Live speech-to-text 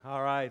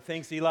right,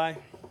 thanks, Eli.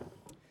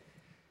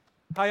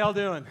 How y'all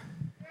doing?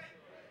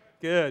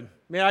 Good.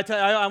 Man,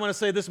 I want to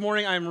say this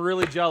morning I'm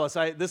really jealous.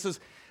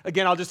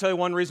 Again, I'll just tell you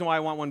one reason why I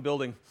want one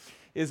building,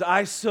 is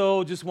I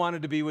so just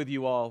wanted to be with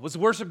you all. Was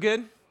worship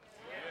good?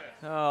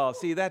 Oh,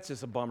 see, that's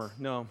just a bummer.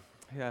 No,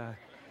 yeah.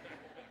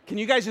 Can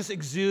you guys just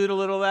exude a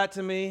little of that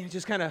to me?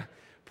 Just kind of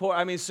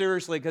pour,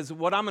 seriously, because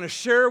what I'm going to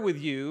share with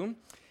you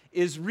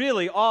is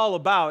really all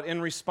about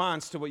in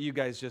response to what you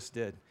guys just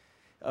did,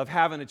 of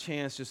having a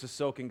chance just to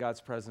soak in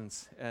God's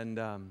presence. And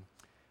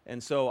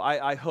so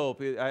I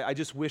hope, I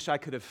just wish I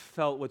could have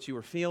felt what you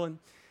were feeling,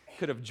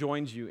 could have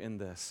joined you in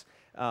this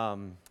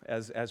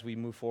as we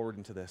move forward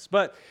into this.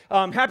 But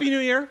Happy New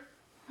Year,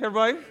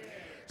 everybody.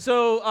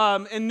 So,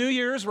 and New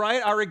Year's,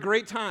 right, are a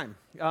great time.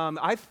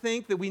 I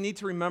think that we need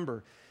to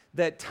remember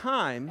that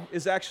time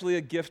is actually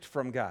a gift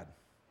from God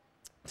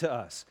to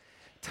us.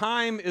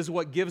 Time is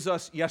what gives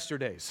us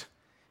yesterdays.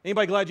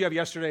 Anybody glad you have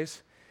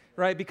yesterdays?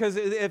 Right? Because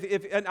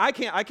and I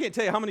can't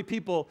tell you how many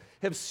people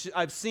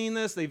I've seen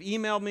this, they've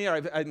emailed me, or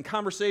I've in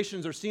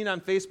conversations or seen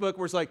on Facebook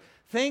where it's like,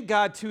 thank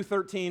God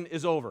 213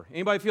 is over.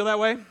 Anybody feel that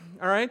way?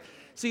 All right?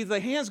 See, the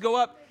hands go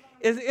up.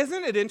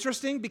 Isn't it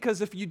interesting? Because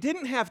if you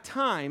didn't have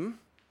time,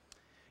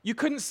 you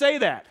couldn't say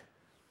that.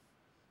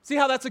 See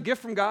how that's a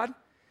gift from God?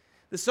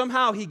 That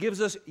somehow He gives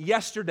us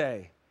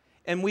yesterday,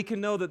 and we can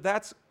know that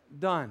that's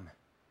done.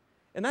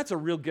 And that's a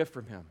real gift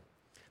from Him.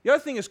 The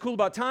other thing that's cool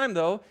about time,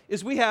 though,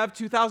 is we have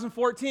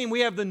 2014. We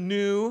have the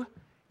new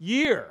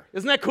year.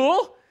 Isn't that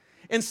cool?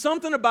 And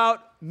something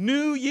about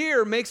new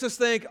year makes us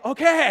think,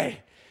 okay,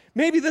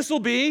 maybe this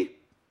will be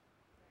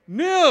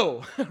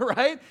new,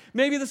 right?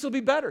 Maybe this will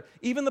be better.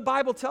 Even the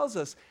Bible tells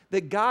us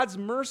that God's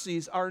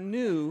mercies are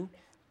new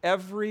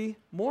every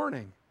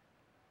morning.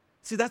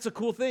 See, that's a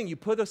cool thing. You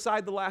put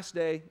aside the last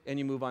day and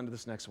you move on to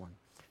this next one.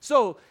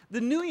 So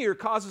the new year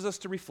causes us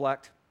to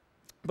reflect,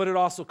 but it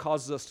also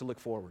causes us to look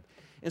forward.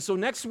 And so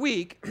next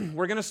week,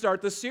 we're going to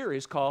start this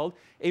series called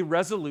A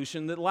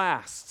Resolution That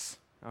Lasts,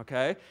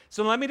 okay?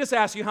 So let me just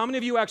ask you, how many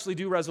of you actually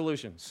do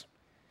resolutions?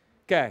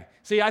 Okay.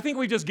 See, I think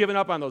we've just given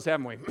up on those,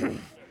 haven't we? I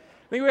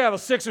think we have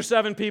 6 or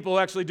 7 people who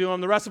actually do them.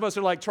 The rest of us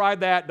are like, tried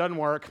that, doesn't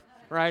work,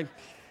 right?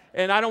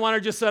 And I don't want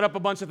to just set up a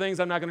bunch of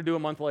things I'm not going to do a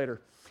month later.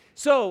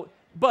 So,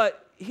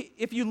 but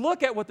if you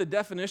look at what the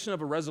definition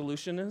of a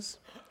resolution is,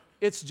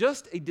 it's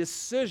just a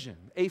decision,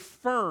 a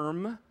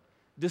firm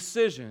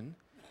decision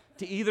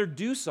to either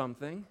do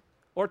something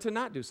or to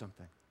not do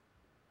something.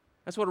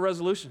 That's what a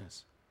resolution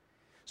is.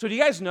 So do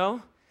you guys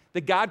know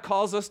that God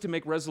calls us to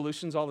make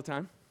resolutions all the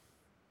time?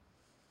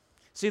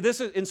 See,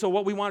 and so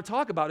what we want to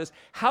talk about is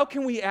how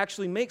can we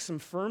actually make some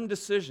firm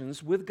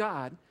decisions with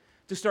God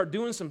to start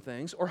doing some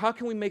things, or how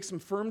can we make some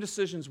firm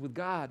decisions with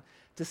God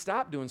to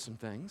stop doing some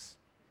things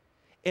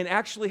and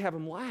actually have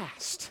them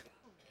last?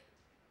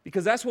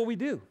 Because that's what we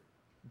do.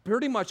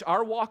 Pretty much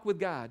our walk with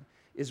God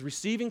is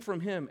receiving from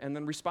Him and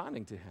then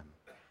responding to Him.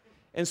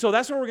 And so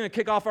that's what we're going to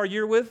kick off our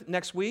year with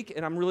next week,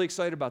 and I'm really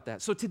excited about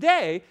that. So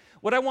today,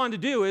 what I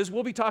wanted to do is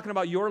we'll be talking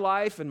about your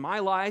life and my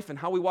life and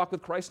how we walk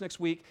with Christ next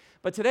week.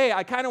 But today,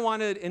 I kind of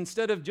wanted,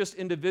 instead of just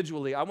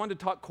individually, I wanted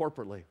to talk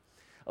corporately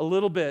a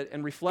little bit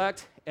and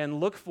reflect and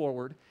look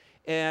forward,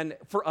 and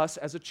for us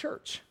as a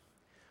church.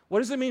 What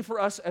does it mean for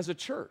us as a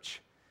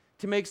church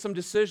to make some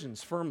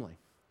decisions firmly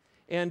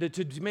and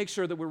to make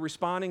sure that we're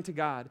responding to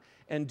God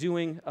and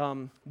doing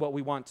what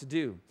we want to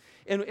do?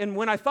 And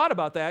when I thought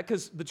about that,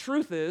 because the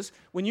truth is,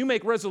 when you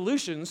make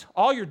resolutions,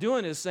 all you're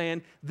doing is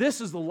saying,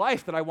 this is the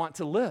life that I want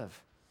to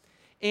live.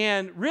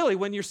 And really,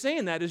 when you're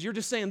saying that, is you're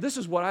just saying, this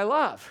is what I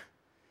love.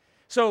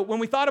 So when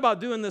we thought about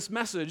doing this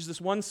message,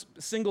 this one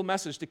single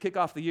message to kick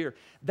off the year,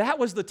 that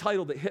was the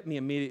title that hit me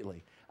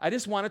immediately. I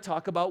just want to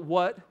talk about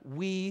what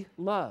we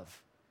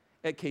love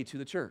at K2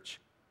 the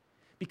Church.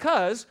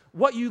 Because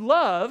what you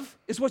love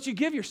is what you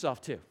give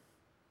yourself to.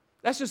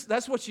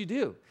 That's what you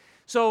do.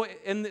 So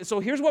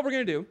here's what we're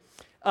going to do.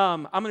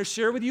 I'm going to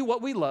share with you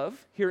what we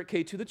love here at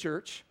K2 the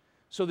Church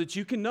so that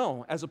you can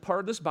know, as a part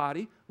of this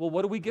body, well,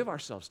 what do we give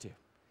ourselves to?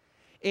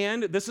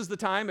 And this is the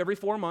time, every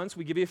 4 months,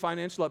 we give you a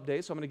financial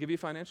update, so I'm going to give you a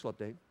financial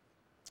update.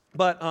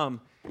 But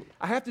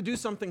I have to do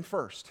something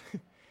first.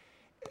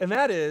 And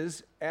that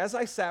is, as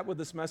I sat with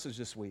this message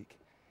this week,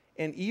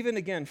 and even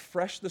again,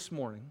 fresh this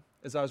morning,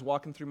 as I was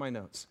walking through my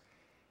notes,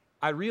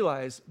 I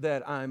realized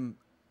that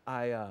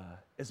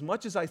as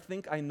much as I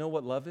think I know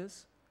what love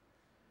is,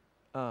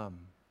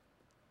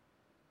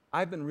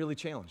 I've been really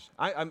challenged.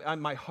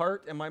 My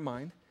heart and my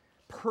mind,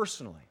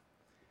 personally,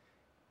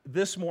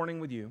 this morning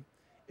with you,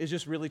 is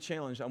just really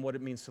challenged on what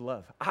it means to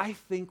love. I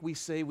think we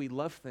say we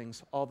love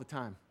things all the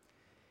time,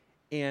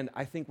 and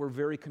I think we're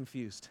very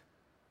confused.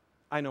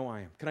 I know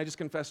I am. Can I just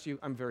confess to you?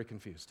 I'm very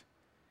confused.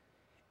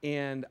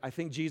 And I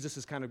think Jesus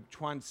is kind of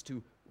trying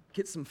to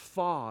get some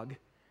fog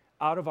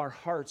out of our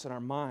hearts and our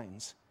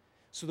minds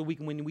so that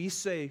when we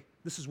say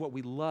this is what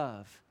we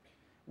love,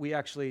 we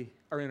actually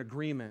are in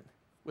agreement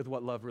with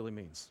what love really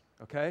means,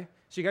 okay?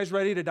 So you guys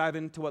ready to dive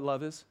into what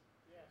love is?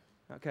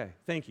 Yes. Okay,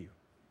 thank you.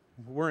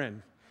 We're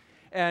in.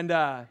 And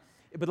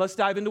but let's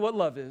dive into what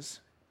love is,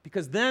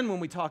 because then when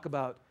we talk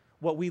about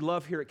what we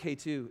love here at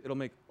K2, it'll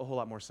make a whole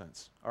lot more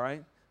sense. All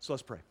right? So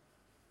let's pray.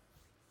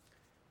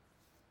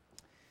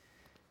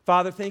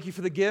 Father, thank you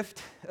for the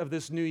gift of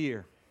this new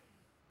year.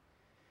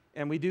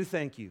 And we do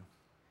thank you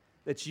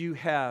that you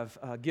have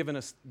given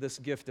us this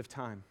gift of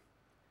time.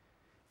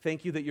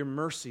 Thank you that your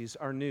mercies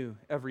are new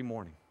every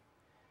morning.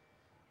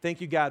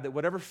 Thank you, God, that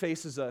whatever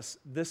faces us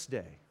this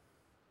day,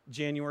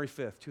 January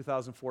 5th,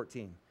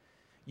 2014,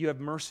 you have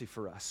mercy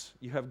for us.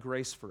 You have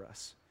grace for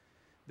us.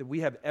 That we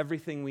have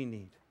everything we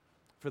need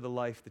for the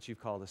life that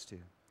you've called us to.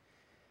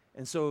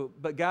 And so,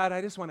 but God,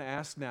 I just want to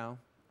ask now,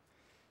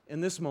 in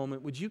this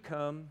moment, would you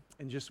come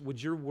and just,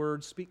 would your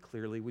word speak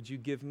clearly? Would you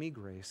give me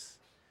grace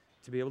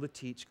to be able to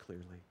teach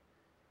clearly?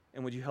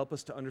 And would you help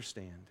us to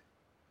understand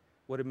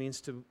what it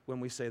means to when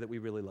we say that we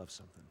really love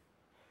something?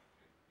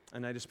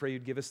 And I just pray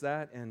you'd give us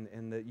that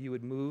and that you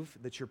would move,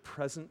 that your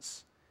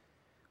presence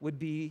would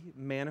be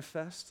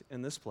manifest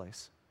in this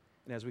place.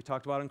 And as we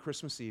talked about on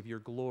Christmas Eve, your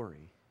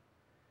glory,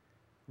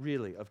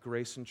 really, of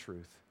grace and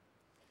truth,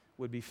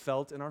 would be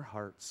felt in our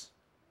hearts,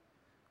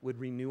 would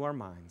renew our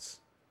minds,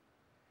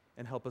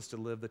 and help us to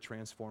live the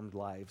transformed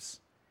lives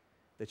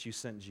that you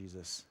sent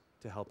Jesus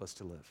to help us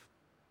to live.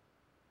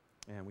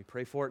 And we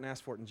pray for it and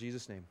ask for it in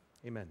Jesus' name.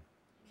 Amen.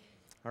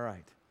 All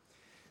right.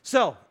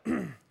 So,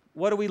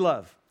 what do we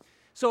love?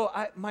 So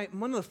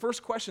one of the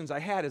first questions I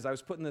had as I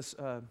was putting this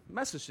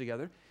message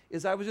together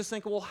is I was just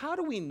thinking, well, how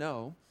do we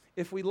know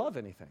if we love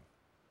anything?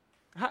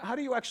 How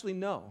do you actually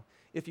know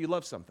if you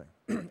love something?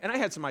 And I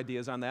had some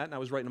ideas on that, and I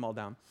was writing them all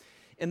down.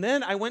 And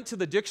then I went to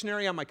the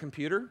dictionary on my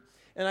computer,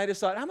 and I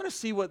just thought, I'm going to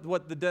see what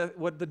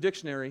the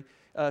dictionary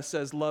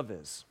says love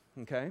is.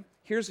 Okay?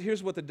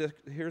 Here's what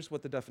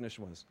the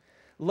definition was.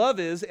 Love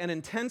is an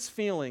intense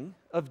feeling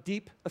of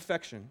deep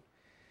affection,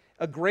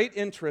 a great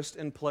interest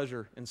and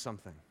pleasure in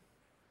something.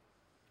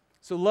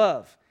 So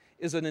love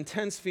is an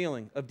intense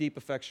feeling of deep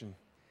affection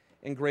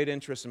and great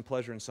interest and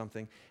pleasure in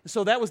something. And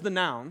so that was the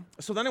noun.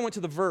 So then I went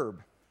to the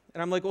verb.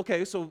 And I'm like,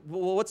 okay, so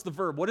what's the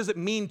verb? What does it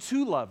mean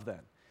to love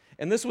then?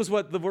 And this was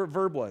what the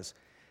verb was.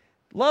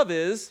 Love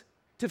is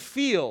to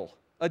feel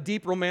a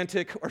deep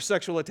romantic or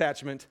sexual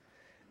attachment,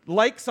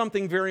 like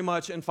something very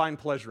much, and find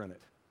pleasure in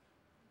it.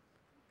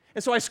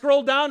 And so I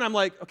scrolled down, and I'm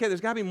like, okay,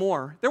 there's got to be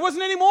more. There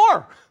wasn't any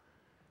more.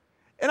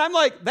 And I'm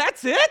like,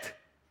 that's it?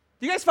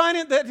 Do you guys find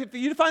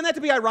that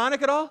to be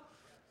ironic at all?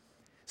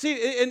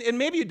 See, and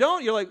maybe you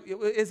don't. You're like,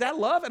 is that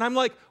love? And I'm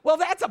like, well,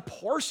 that's a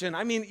portion.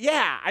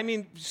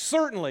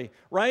 Certainly,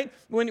 right?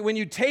 When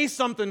you taste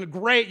something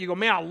great, you go,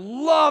 man, I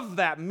love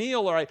that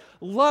meal, or I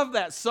love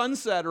that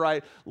sunset, or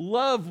I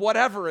love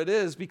whatever it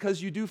is,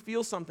 because you do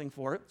feel something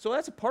for it. So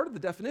that's a part of the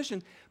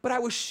definition. But I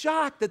was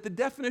shocked that the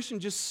definition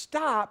just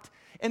stopped,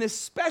 and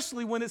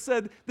especially when it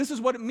said, this is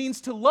what it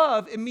means to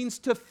love, it means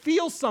to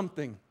feel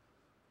something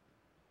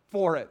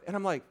for it. And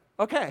I'm like,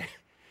 okay,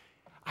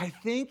 I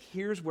think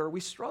here's where we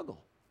struggle.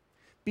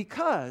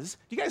 Because,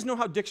 do you guys know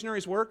how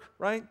dictionaries work,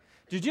 right?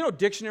 Did you know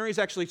dictionaries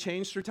actually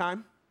change through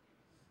time?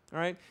 All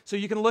right? So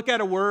you can look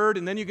at a word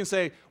and then you can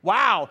say,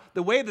 wow,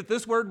 the way that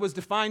this word was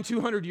defined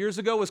 200 years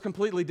ago was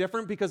completely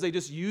different because they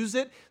just use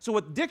it. So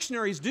what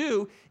dictionaries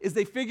do is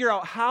they figure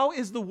out how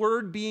is the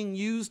word being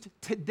used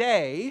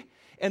today,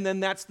 and then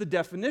that's the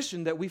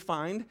definition that we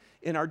find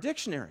in our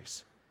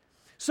dictionaries.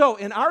 So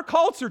in our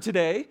culture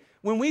today,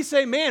 when we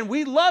say, man,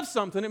 we love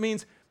something, it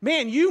means,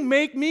 man, you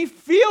make me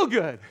feel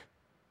good.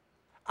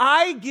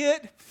 I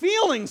get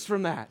feelings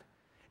from that.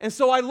 And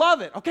so I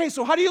love it. Okay,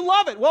 so how do you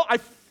love it? Well, I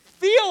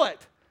feel it.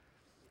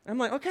 I'm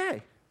like,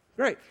 okay,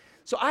 great.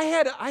 So I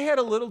had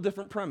a little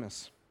different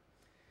premise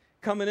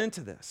coming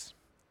into this.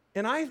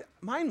 And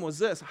mine was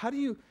this. How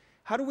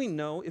do we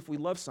know if we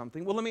love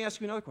something? Well, let me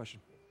ask you another question.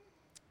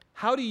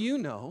 How do you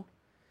know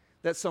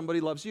that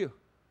somebody loves you?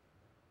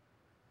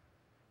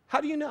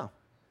 How do you know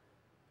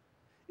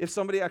if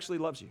somebody actually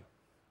loves you?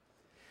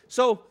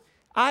 So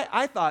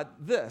I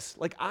thought this,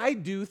 like I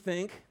do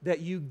think that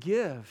you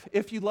give.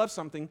 If you love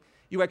something,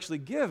 you actually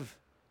give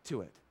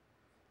to it.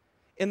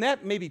 And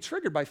that may be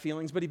triggered by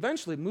feelings, but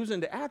eventually it moves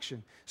into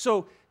action.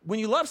 So when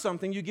you love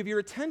something, you give your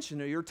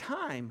attention or your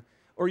time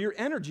or your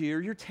energy or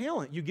your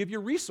talent. You give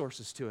your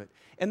resources to it.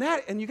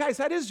 And you guys,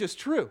 that is just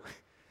true.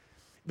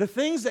 The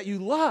things that you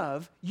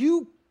love,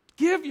 you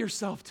give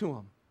yourself to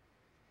them.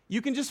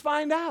 You can just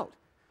find out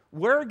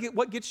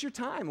what gets your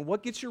time and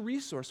what gets your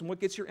resource and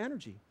what gets your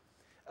energy.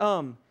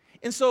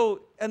 And so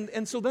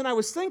then I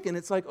was thinking,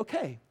 it's like,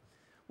 okay,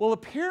 well,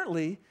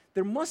 apparently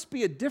there must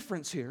be a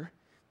difference here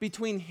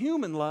between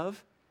human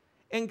love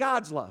and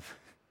God's love.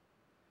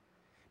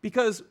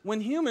 Because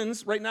when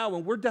humans, right now,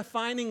 when we're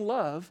defining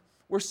love,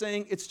 we're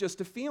saying it's just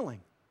a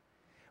feeling.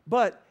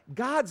 But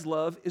God's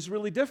love is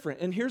really different.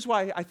 And here's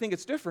why I think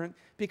it's different,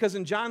 because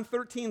in John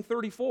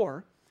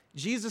 13:34,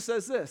 Jesus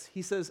says this.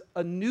 He says,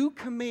 a new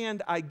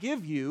command I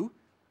give you,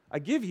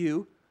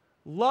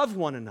 love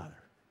one another.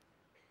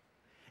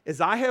 As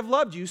I have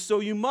loved you, so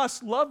you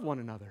must love one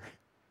another.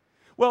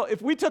 Well,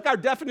 if we took our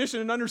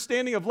definition and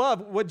understanding of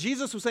love, what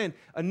Jesus was saying,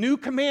 a new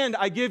command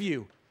I give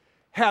you,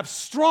 have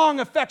strong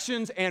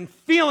affections and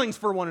feelings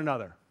for one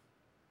another.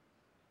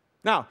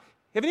 Now,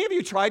 Have any of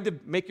you tried to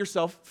make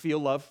yourself feel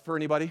love for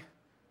anybody?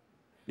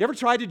 You ever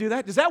tried to do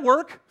that? Does that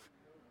work?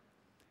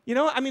 You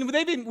know, I mean,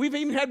 we've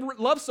even had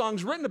love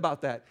songs written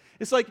about that.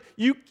 It's like,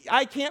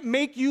 I can't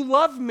make you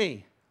love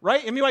me,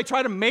 right? I mean, I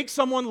try to make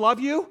someone love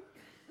you,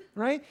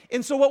 right?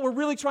 And so what we're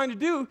really trying to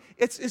do,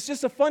 it's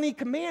just a funny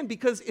command,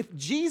 because if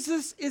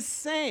Jesus is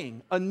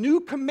saying, a new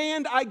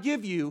command I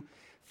give you,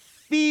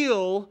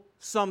 feel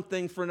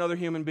something for another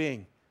human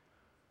being,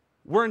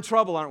 we're in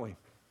trouble, aren't we?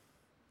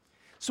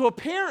 So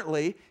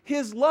apparently,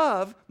 his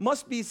love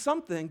must be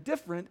something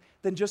different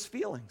than just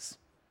feelings.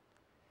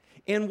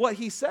 And what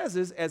he says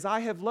is, as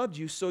I have loved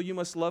you, so you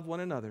must love one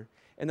another.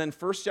 And then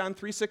 1 John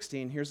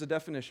 3:16, here's the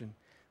definition.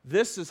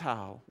 This is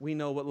how we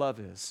know what love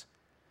is.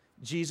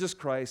 Jesus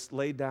Christ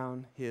laid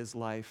down his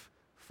life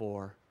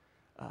for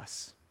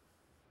us.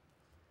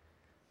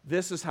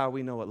 This is how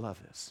we know what love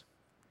is.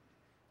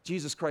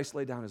 Jesus Christ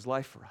laid down his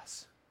life for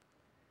us.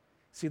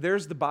 See,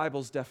 there's the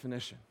Bible's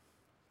definition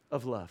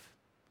of love.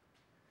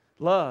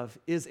 Love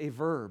is a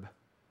verb.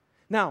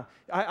 Now,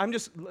 I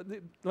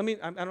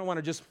don't want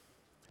to just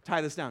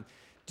tie this down.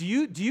 Do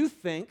you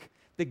think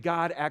that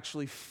God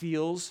actually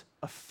feels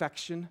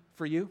affection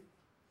for you?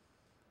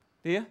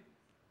 Do you?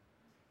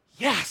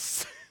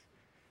 Yes.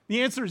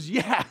 The answer is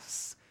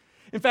yes.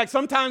 In fact,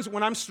 sometimes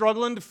when I'm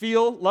struggling to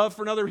feel love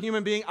for another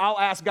human being, I'll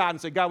ask God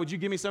and say, God, would you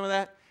give me some of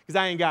that? Because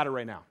I ain't got it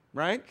right now,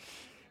 right?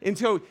 And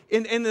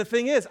the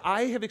thing is,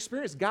 I have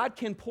experienced God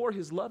can pour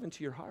his love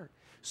into your heart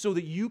so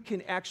that you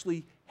can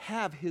actually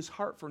have his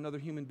heart for another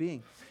human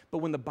being. But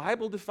when the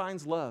Bible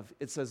defines love,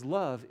 it says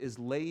love is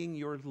laying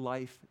your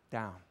life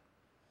down.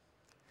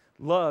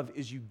 Love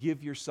is you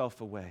give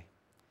yourself away.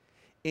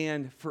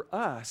 And for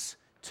us,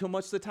 too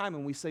much of the time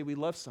when we say we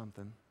love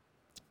something,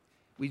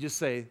 we just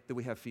say that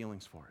we have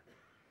feelings for it.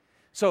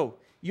 So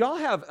y'all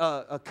have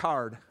a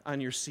card on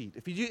your seat.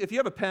 If you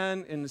have a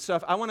pen and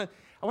stuff, I want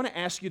to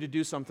ask you to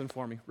do something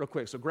for me real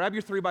quick. So grab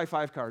your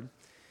 3x5 card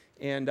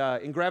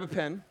and grab a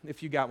pen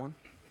if you got one.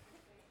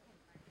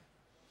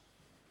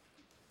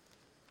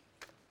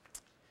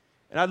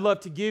 And I'd love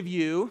to give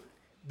you,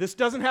 this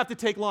doesn't have to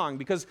take long,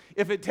 because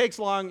if it takes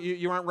long,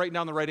 you aren't writing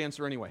down the right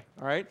answer anyway,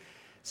 all right?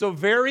 So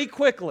very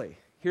quickly,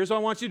 here's what I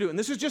want you to do. And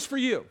this is just for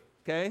you,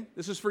 okay?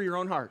 This is for your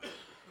own heart.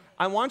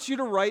 I want you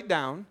to write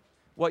down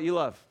what you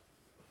love.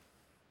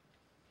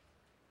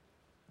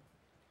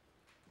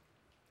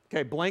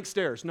 Okay, blank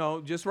stares. No,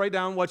 just write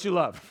down what you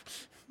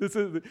love. This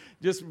is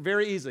just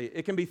very easy.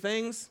 It can be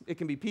things, it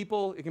can be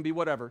people, it can be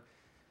whatever.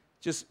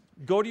 Just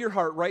go to your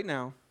heart right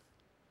now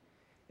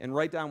and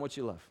write down what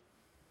you love.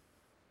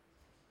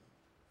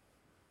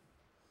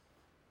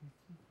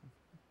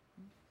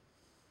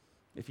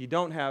 If you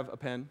don't have a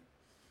pen,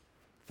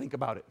 think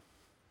about it.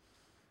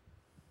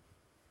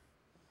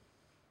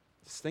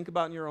 Just think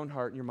about in your own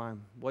heart and your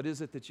mind, what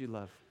is it that you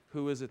love?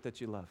 Who is it that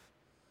you love?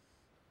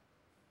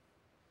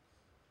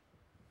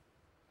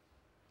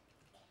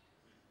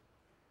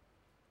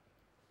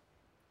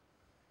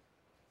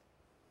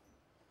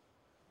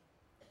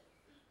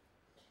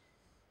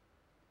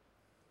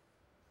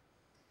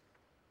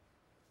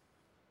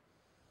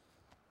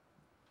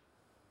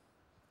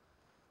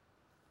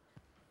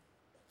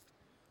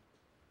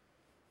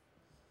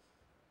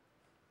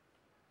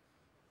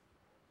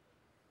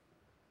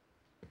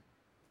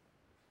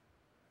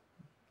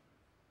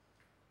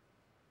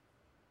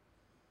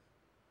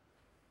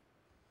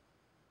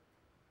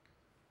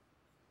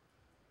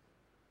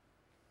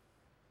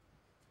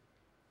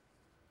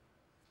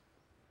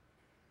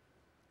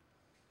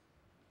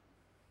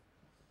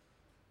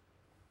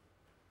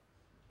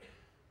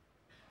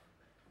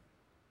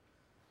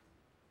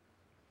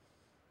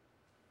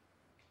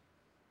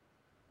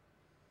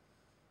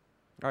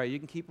 All right, you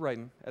can keep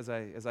writing as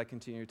I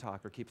continue to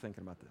talk, or keep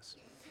thinking about this.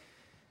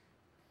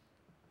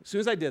 As soon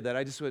as I did that,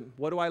 I just went,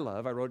 what do I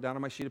love? I wrote it down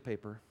on my sheet of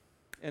paper.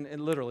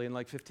 And literally in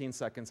like 15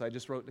 seconds, I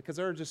just wrote, because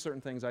there are just certain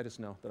things I just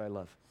know that I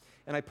love.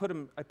 And I put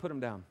them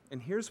down.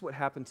 And here's what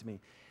happened to me.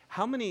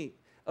 How many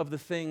of the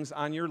things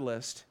on your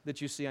list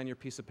that you see on your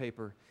piece of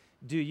paper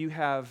do you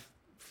have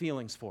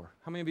feelings for?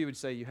 How many of you would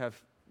say you have?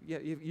 Yeah,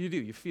 you do.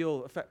 You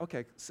feel,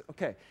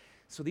 okay.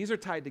 So these are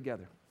tied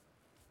together.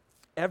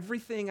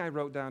 Everything I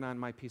wrote down on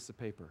my piece of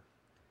paper,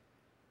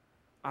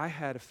 I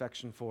had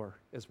affection for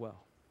as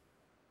well.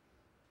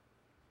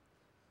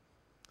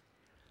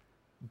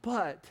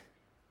 But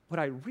what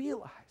I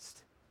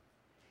realized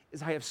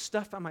is I have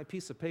stuff on my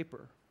piece of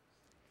paper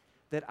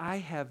that I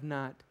have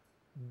not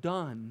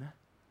done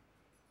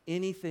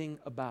anything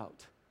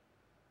about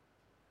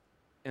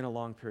in a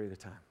long period of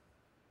time.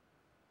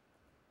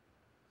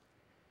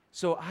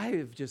 So I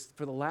have just,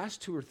 for the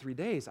last 2 or 3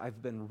 days,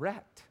 I've been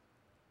wrecked.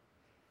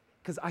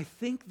 Because I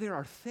think there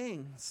are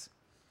things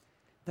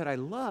that I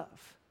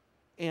love,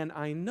 and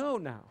I know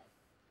now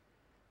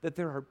that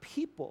there are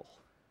people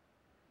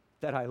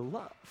that I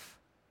love,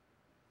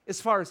 as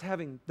far as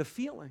having the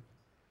feeling,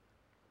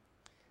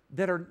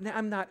 that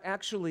I'm not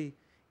actually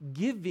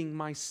giving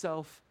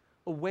myself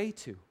away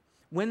to.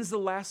 When's the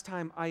last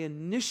time I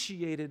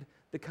initiated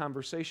the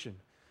conversation?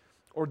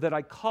 or that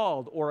I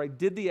called, or I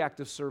did the act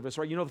of service,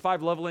 or the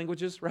 5 love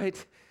languages,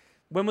 right?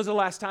 When was the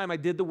last time I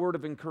did the word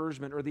of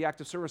encouragement or the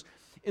act of service?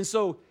 And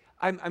so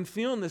I'm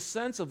feeling this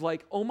sense of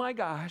like, oh my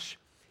gosh,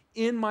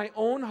 in my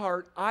own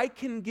heart, I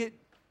can get,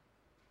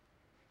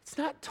 it's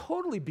not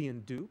totally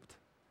being duped,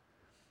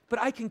 but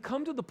I can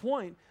come to the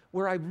point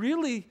where I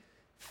really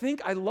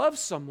think I love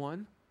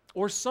someone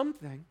or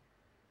something,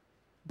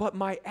 but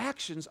my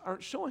actions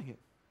aren't showing it.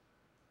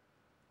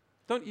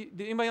 Do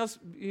anybody else,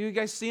 you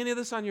guys see any of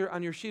this on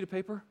your sheet of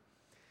paper?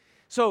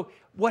 So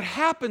what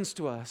happens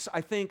to us,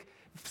 I think,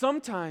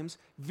 sometimes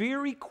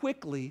very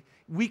quickly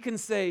we can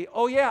say,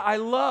 oh yeah, I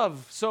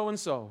love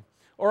so-and-so,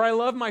 or I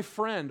love my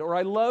friend, or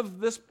I love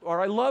this,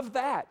 or I love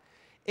that.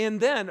 And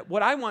then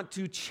what I want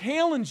to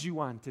challenge you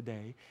on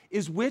today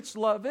is, which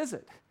love is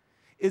it?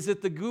 Is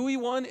it the gooey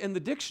one in the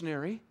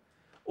dictionary,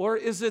 or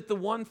is it the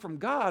one from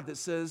God that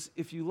says,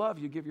 if you love,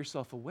 you give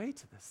yourself away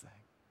to this thing?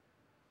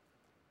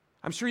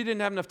 I'm sure you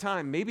didn't have enough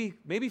time.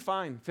 Maybe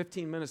fine,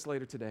 15 minutes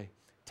later today.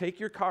 Take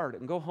your card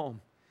and go home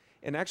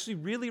and actually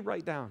really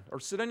write down, or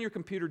sit on your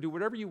computer, do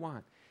whatever you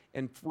want,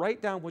 and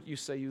write down what you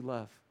say you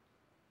love.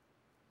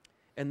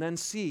 And then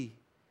see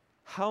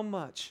how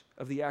much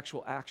of the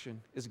actual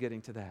action is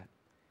getting to that.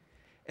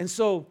 And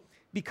so,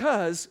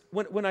 because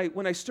when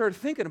I started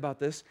thinking about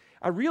this,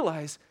 I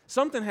realized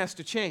something has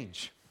to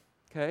change,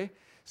 okay?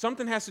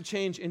 Something has to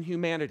change in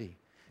humanity,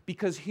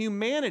 because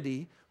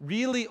humanity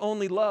really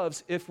only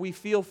loves if we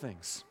feel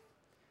things.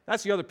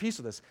 That's the other piece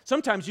of this.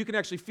 Sometimes you can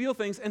actually feel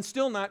things and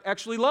still not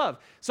actually love.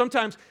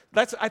 Sometimes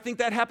I think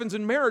that happens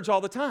in marriage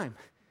all the time,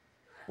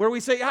 where we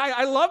say,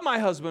 I love my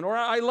husband, or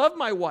I love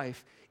my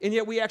wife, and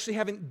yet we actually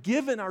haven't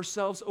given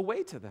ourselves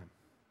away to them,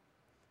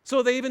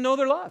 so they even know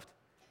they're loved.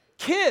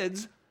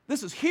 Kids,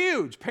 this is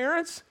huge.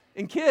 Parents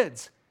and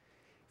kids.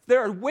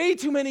 There are way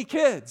too many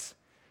kids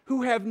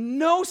who have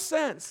no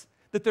sense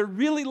that they're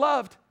really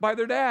loved by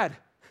their dad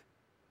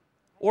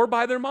or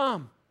by their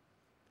mom.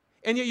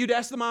 And yet you'd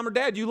ask the mom or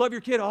dad, do you love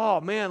your kid? Oh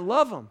man,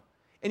 love them.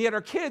 And yet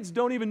our kids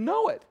don't even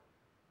know it,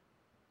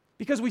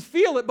 because we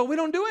feel it, but we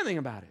don't do anything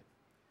about it.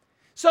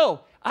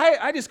 So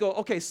I just go,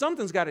 okay,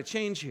 something's got to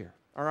change here,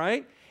 all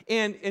right?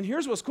 And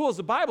here's what's cool is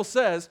the Bible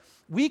says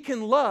we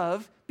can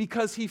love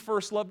because he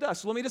first loved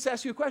us. So let me just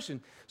ask you a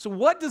question. So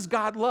what does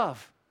God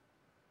love?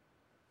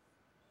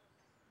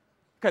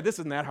 Okay, this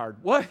isn't that hard.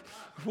 What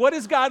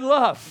does God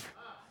love?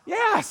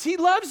 Yes, he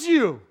loves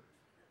you.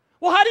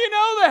 Well, how do you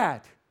know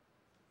that?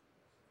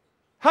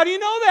 How do you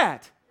know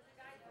that?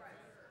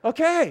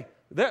 Okay,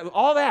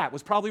 all that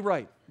was probably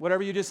right,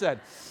 whatever you just said.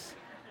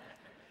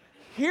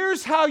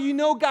 Here's how you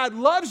know God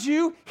loves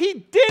you.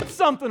 He did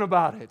something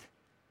about it.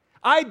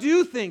 I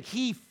do think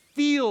he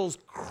feels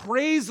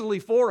crazily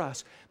for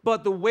us,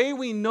 but the way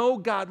we know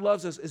God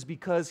loves us is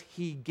because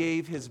he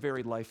gave his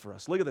very life for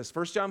us. Look at this,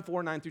 1 John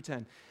 4, 9 through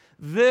 10.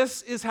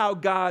 This is how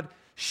God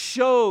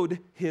showed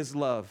his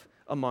love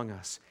among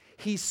us.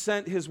 He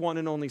sent his one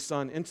and only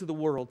Son into the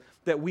world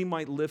that we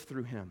might live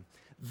through him.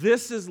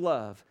 This is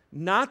love,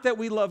 not that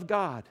we love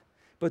God,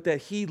 but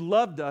that he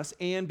loved us,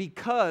 and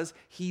because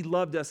he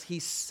loved us, he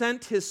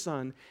sent his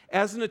Son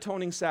as an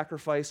atoning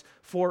sacrifice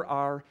for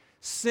our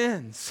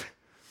sins.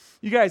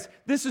 You guys,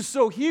 this is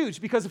so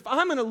huge, because if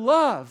I'm going to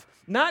love,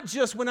 not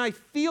just when I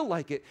feel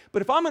like it,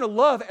 but if I'm going to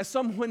love as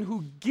someone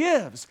who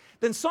gives,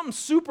 then something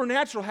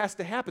supernatural has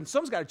to happen.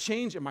 Something's got to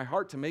change in my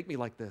heart to make me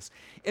like this.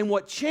 And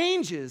what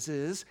changes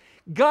is,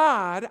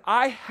 God,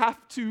 I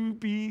have to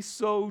be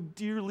so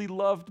dearly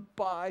loved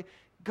by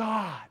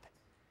God.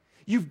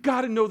 You've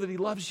got to know that he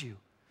loves you.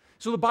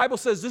 So the Bible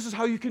says this is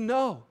how you can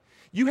know.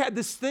 You had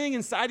this thing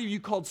inside of you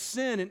called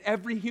sin, and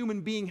every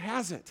human being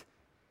has it.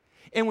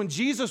 And when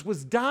Jesus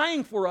was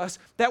dying for us,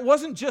 that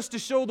wasn't just to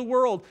show the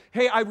world,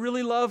 hey, I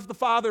really love the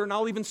Father and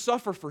I'll even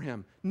suffer for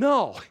him.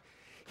 No,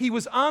 he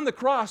was on the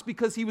cross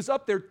because he was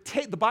up there,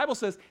 the Bible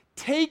says,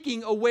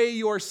 taking away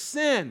your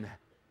sin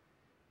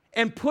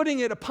and putting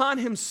it upon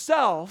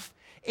himself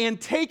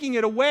and taking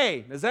it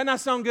away. Does that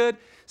not sound good?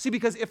 See,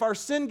 because if our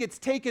sin gets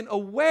taken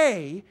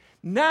away,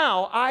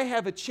 now I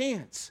have a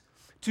chance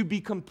to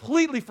be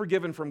completely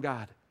forgiven from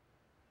God.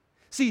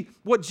 See,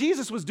 what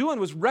Jesus was doing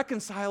was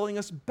reconciling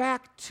us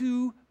back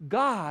to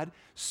God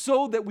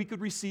so that we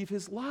could receive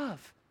his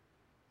love.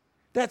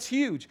 That's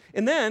huge.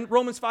 And then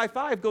Romans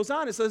 5:5 goes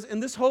on. It says,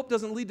 and this hope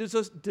doesn't lead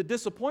to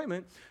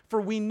disappointment, for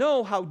we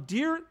know how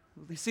dear,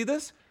 you see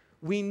this?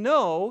 We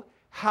know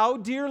how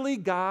dearly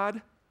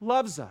God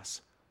loves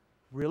us.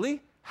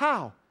 Really?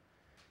 How?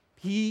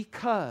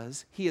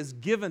 Because he has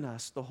given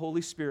us the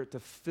Holy Spirit to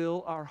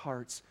fill our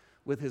hearts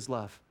with his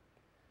love.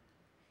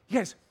 You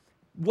guys,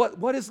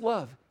 what is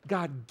love?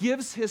 God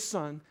gives his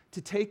Son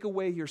to take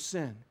away your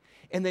sin,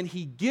 and then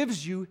he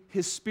gives you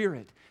his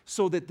Spirit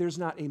so that there's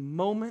not a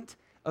moment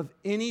of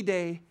any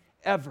day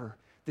ever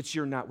that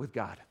you're not with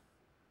God.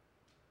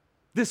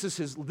 This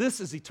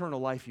is eternal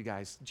life, you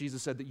guys.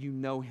 Jesus said that you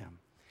know him.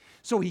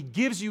 So he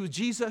gives you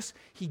Jesus,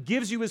 he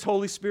gives you his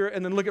Holy Spirit,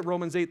 and then look at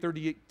Romans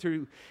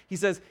 8:32. He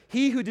says,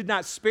 he who did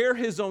not spare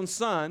his own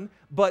Son,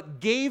 but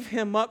gave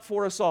him up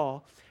for us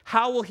all,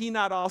 how will he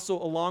not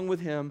also, along with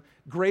him,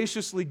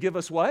 graciously give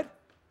us what?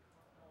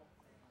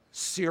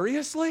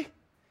 Seriously?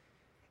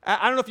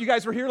 I don't know if you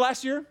guys were here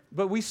last year,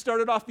 but we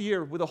started off the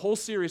year with a whole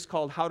series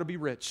called How to Be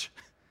Rich.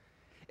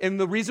 And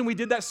the reason we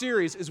did that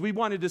series is we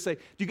wanted to say,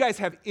 do you guys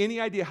have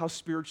any idea how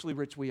spiritually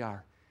rich we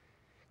are?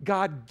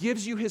 God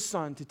gives you his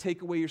son to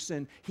take away your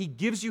sin. He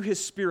gives you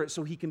his spirit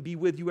so he can be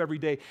with you every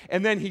day.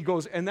 And then he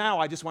goes, and now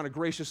I just want to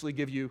graciously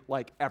give you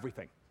like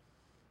everything.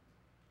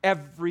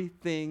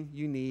 Everything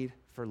you need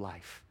for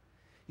life.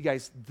 You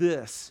guys,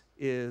 this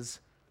is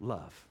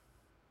love.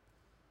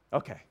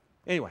 Okay,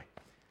 anyway,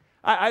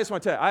 I just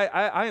want to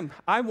tell you,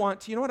 I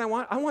want, you know what I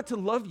want? I want to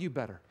love you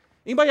better.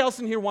 Anybody else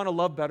in here want to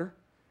love better?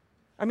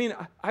 I mean,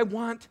 I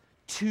want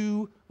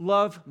to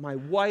love my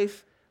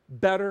wife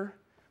better,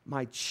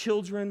 my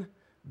children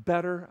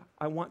better.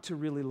 I want to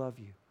really love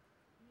you.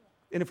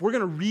 And if we're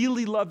going to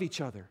really love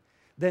each other,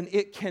 then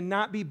it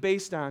cannot be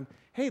based on,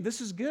 hey, this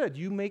is good.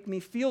 You make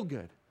me feel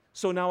good.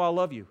 So now I'll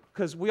love you.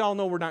 Because we all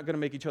know we're not going to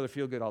make each other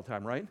feel good all the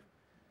time, right?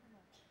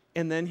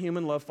 And then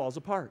human love falls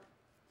apart.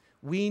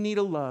 We need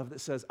a love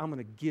that says, I'm going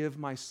to give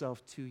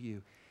myself to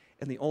you.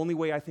 And the only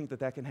way I think that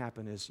that can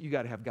happen is you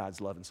got to have God's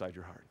love inside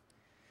your heart.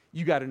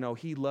 You got to know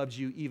he loved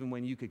you even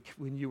when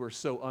you were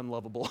so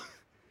unlovable.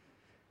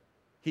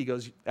 He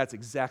goes, that's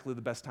exactly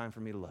the best time for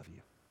me to love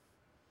you.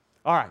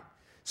 All right.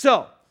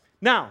 So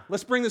now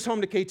let's bring this home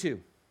to K2.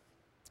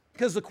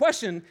 Because the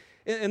question,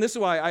 and this is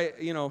why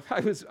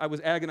I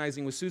was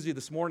agonizing with Susie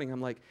this morning.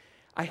 I'm like,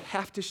 I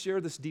have to share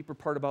this deeper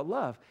part about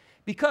love.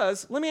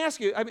 Because let me ask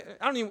you, I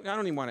don't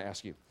even want to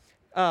ask you.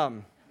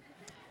 No,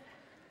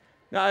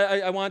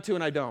 I want to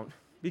and I don't.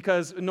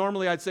 Because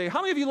normally I'd say, how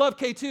many of you love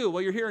K2?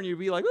 Well, you're here and you'd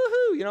be like,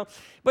 woohoo, you know.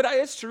 But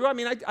it's true. I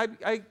mean,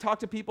 I talk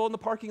to people in the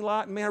parking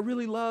lot, and man,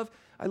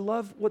 I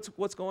love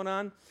what's going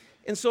on.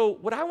 And so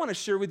what I want to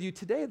share with you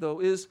today,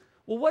 though, is,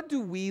 well, what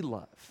do we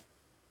love?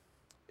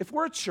 If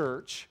we're a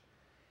church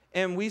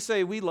and we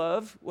say we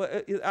love,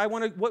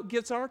 what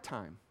gets our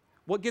time?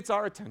 What gets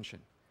our attention?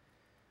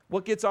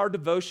 What gets our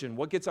devotion?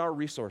 What gets our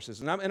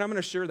resources? And I'm going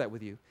to share that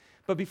with you.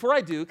 But before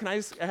I do, can I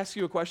just ask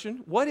you a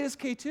question? What is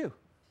K2?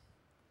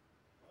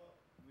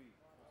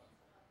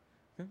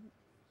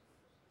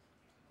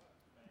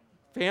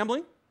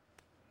 Family?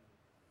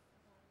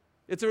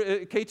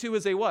 K2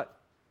 is a what?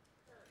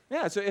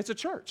 Yeah, it's a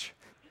church.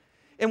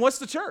 And what's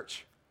the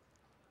church?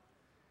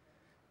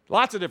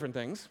 Lots of different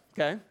things,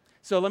 okay?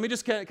 So let me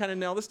just kind of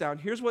nail this down.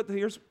 Here's what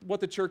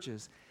the church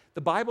is.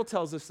 The Bible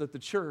tells us that the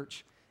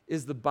church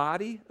is the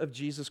body of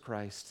Jesus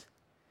Christ,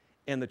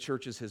 and the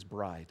church is his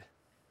bride.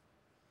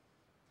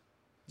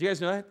 Do you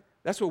guys know that?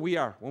 That's what we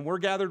are. When we're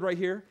gathered right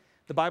here,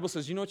 the Bible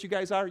says, you know what you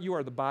guys are? You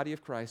are the body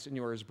of Christ, and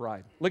you are his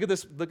bride. Look at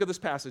this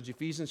passage,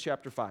 Ephesians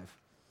chapter 5. It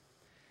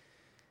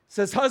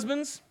says,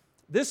 husbands,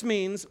 this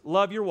means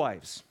love your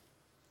wives,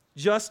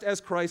 just as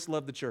Christ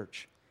loved the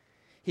church.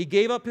 He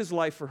gave up his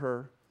life for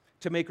her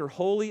to make her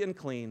holy and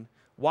clean,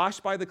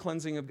 washed by the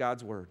cleansing of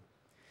God's word.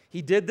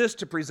 He did this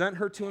to present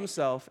her to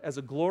himself as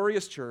a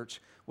glorious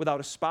church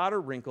without a spot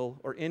or wrinkle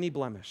or any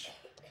blemish.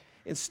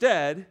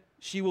 Instead,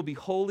 she will be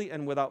holy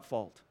and without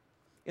fault.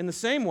 In the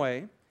same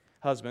way,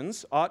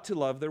 husbands ought to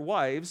love their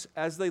wives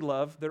as they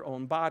love their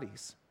own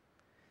bodies.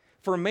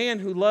 For a man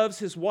who loves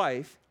his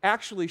wife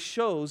actually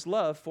shows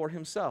love for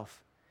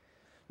himself.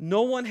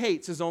 No one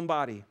hates his own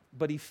body,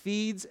 but he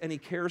feeds and he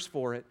cares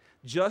for it,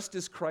 just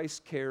as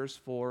Christ cares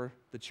for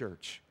the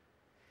church.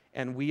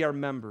 And we are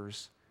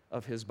members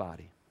of his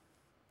body.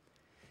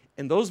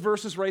 And those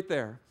verses right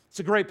there, it's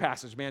a great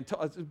passage, man.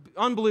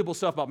 Unbelievable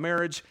stuff about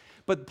marriage.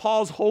 But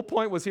Paul's whole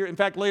point was here. In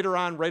fact, later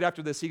on, right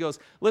after this, he goes,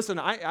 listen,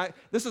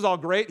 this is all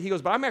great. He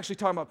goes, but I'm actually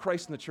talking about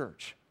Christ and the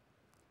church.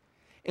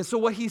 And so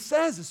what he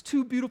says is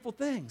two beautiful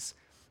things.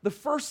 The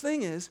first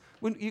thing is,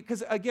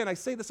 because again, I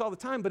say this all the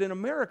time, but in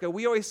America,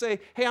 we always say,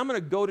 hey, I'm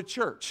going to go to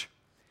church.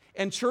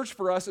 And church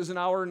for us is an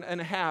hour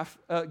and a half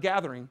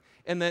gathering.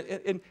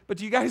 But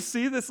do you guys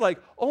see this like,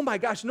 oh my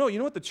gosh, no, you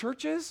know what the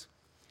church is?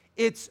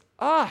 It's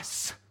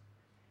us.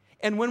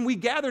 And when we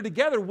gather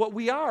together, what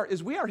we are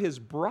is we are his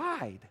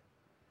bride.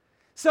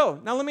 So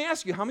now let me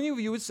ask you, how many of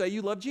you would say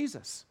you love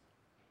Jesus?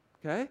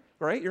 Okay,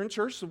 right? You're in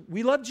church, so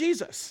we love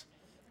Jesus,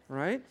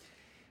 right?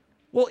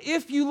 Well,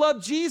 if you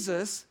love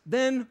Jesus,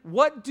 then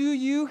what do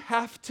you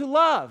have to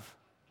love?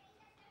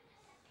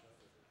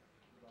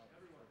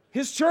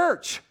 His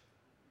church.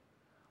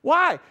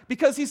 Why?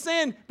 Because he's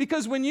saying,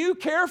 because when you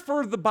care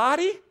for the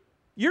body,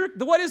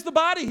 what is the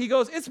body? He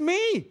goes, it's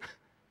me.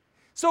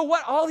 So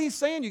what all he's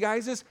saying, you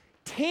guys, is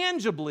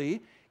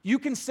tangibly, you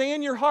can say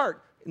in your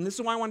heart, and this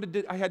is why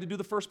I had to do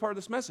the first part of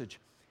this message.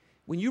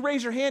 When you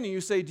raise your hand and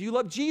you say, do you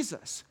love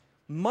Jesus?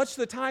 Much of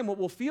the time what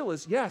we'll feel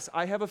is, yes,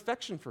 I have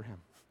affection for him.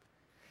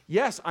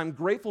 Yes, I'm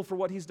grateful for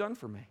what he's done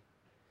for me.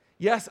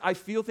 Yes, I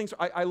feel things,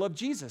 I love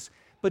Jesus.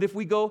 But if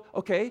we go,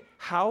 okay,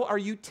 how are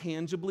you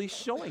tangibly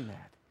showing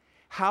that?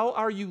 How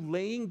are you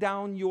laying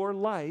down your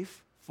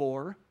life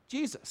for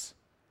Jesus?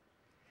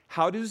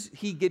 How does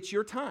he get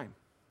your time?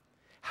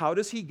 How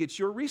does he get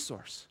your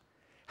resource?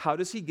 How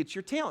does he get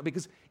your talent?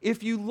 Because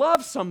if you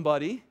love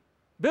somebody,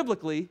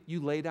 Biblically,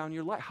 you lay down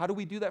your life. How do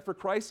we do that for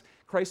Christ?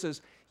 Christ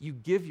says, you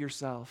give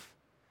yourself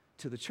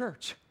to the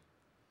church.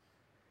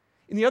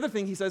 And the other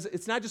thing he says,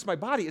 it's not just my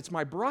body, it's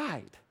my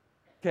bride,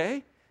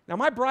 okay? Now,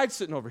 my bride's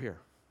sitting over here,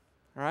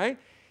 all right?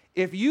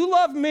 If you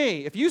love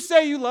me, if you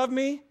say you love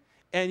me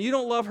and you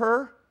don't love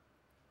her,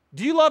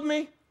 do you love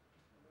me?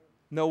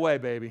 No way,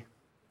 baby.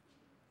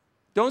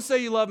 Don't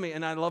say you love me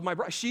and I love my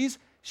bride.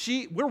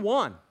 We're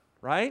one,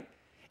 right?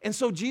 And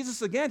so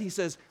Jesus, again, he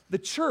says, the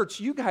church,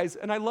 you guys,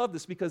 and I love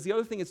this because the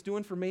other thing it's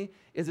doing for me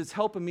is it's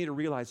helping me to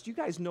realize, do you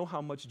guys know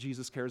how much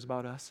Jesus cares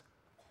about us?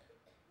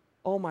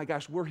 Oh my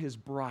gosh, we're his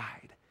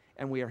bride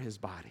and we are his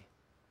body.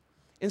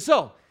 And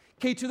so,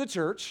 K2 the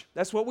church,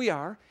 that's what we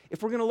are.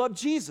 If we're going to love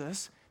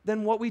Jesus,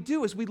 then what we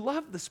do is we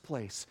love this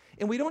place.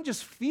 And we don't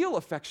just feel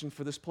affection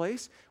for this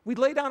place, we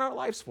lay down our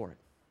lives for it.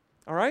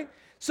 All right?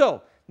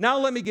 So, now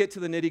let me get to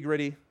the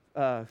nitty-gritty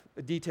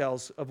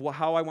details of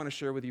how I want to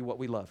share with you what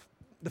we love.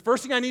 The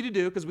first thing I need to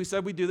do, because we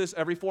said we do this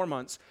every 4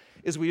 months,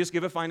 is we just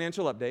give a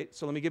financial update.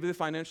 So let me give you the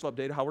financial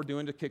update of how we're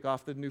doing to kick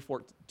off the new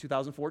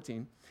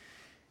 2014.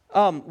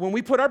 When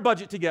we put our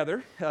budget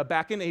together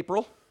back in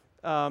April,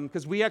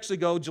 because we actually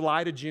go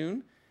July to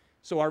June,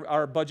 so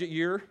our budget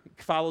year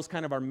follows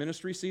kind of our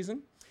ministry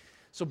season.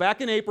 So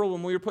back in April,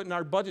 when we were putting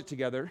our budget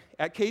together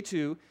at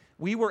K2,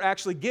 we were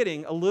actually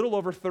getting a little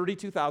over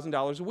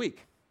 $32,000 a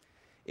week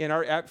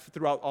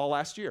throughout all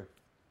last year.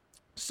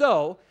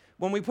 So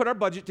when we put our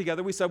budget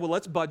together, we said, well,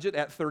 let's budget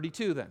at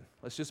 32 then.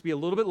 Let's just be a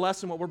little bit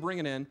less than what we're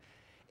bringing in.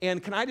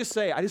 And can I just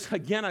say, I just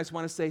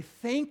want to say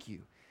thank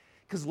you.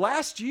 Because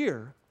last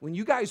year, when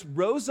you guys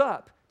rose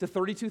up to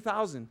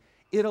 32,000,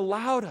 it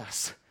allowed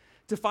us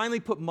to finally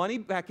put money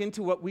back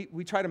into what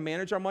we try to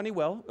manage our money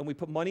well, and we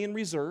put money in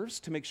reserves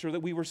to make sure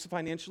that we were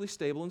financially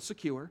stable and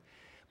secure.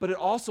 But it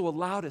also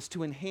allowed us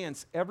to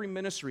enhance every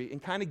ministry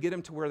and kind of get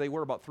them to where they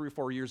were about 3 or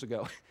 4 years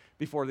ago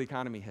before the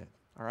economy hit,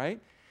 all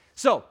right?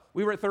 So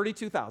we were at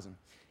 32,000.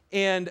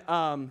 And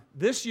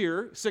this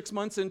year, 6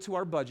 months into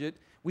our budget,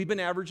 we've been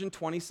averaging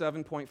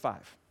 27.5.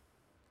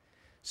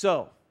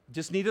 So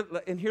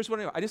and here's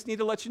what I know. I just need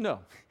to let you know.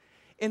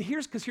 And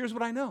here's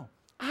what I know.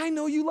 I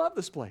know you love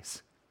this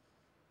place.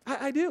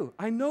 I do.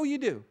 I know you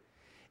do.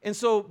 And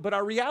so, but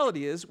our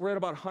reality is we're at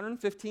about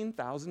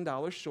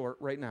 $115,000 short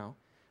right now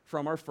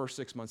from our first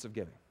 6 months of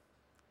giving.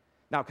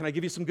 Now, can I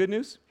give you some good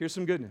news? Here's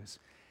some good news.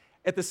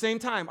 At the same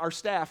time, our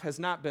staff has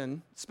not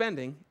been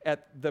spending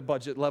at the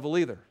budget level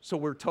either. So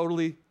we're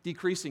totally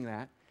decreasing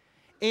that.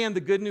 And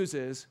the good news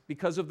is,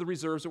 because of the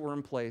reserves that were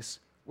in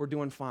place, we're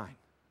doing fine.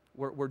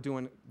 We're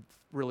doing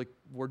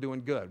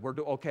good. We're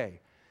okay.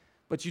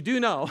 But you do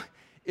know,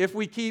 if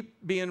we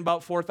keep being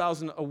about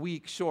 $4,000 a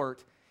week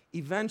short,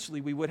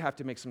 eventually we would have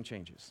to make some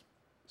changes.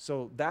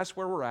 So that's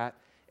where we're at,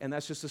 and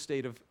that's just the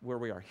state of where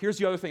we are. Here's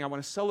the other thing I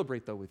want to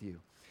celebrate, though, with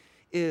you,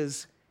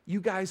 is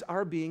you guys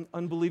are being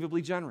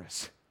unbelievably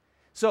generous.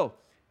 So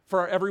for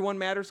our Everyone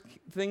Matters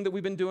thing that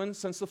we've been doing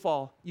since the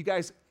fall, you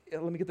guys,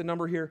 let me get the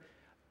number here,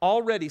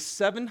 already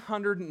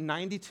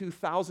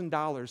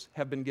 $792,000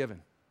 have been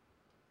given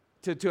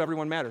to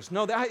Everyone Matters.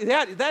 No,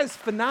 that is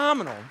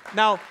phenomenal.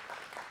 Now,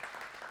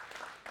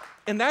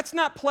 and that's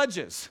not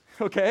pledges,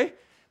 okay?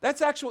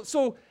 That's actual,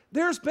 so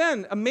there's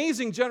been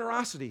amazing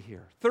generosity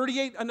here.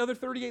 Another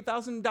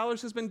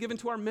 $38,000 has been given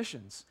to our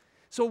missions.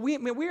 So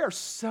we are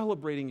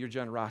celebrating your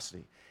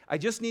generosity. I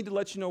just need to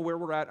let you know where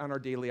we're at on our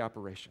daily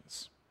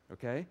operations,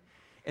 okay?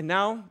 And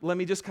now, let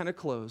me just kind of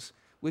close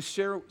with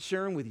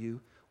sharing with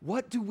you,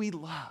 what do we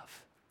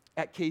love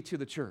at K2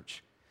 the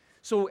church?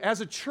 So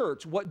as a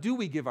church, what do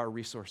we give our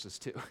resources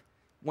to?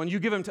 When you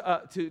give them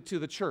to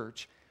the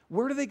church,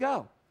 where do they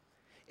go?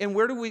 And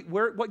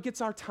what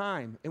gets our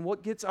time? And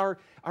what gets our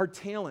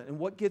talent? And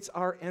what gets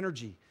our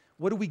energy?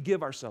 What do we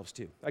give ourselves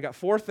to? I got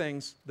 4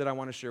 things that I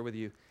want to share with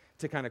you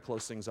to kind of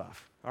close things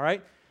off, all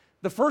right?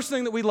 The first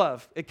thing that we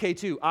love at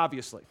K2,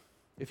 obviously,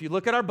 if you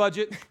look at our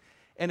budget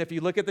and if you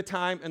look at the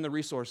time and the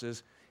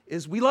resources,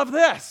 is we love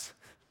this,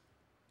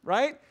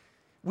 right?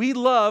 We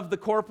love the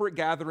corporate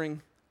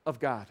gathering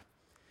of God.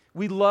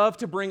 We love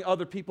to bring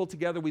other people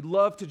together. We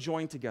love to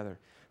join together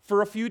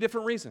for a few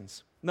different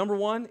reasons. Number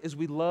 1 is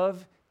we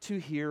love to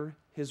hear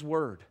his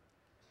word.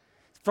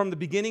 From the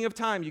beginning of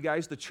time, you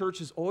guys, the church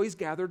has always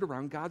gathered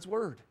around God's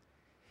word.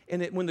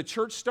 And when the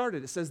church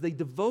started, it says they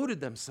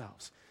devoted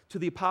themselves to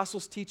the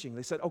apostles' teaching.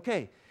 They said,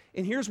 okay,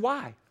 and here's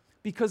why.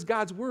 Because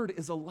God's word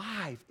is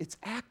alive. It's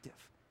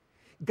active.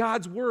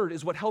 God's word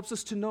is what helps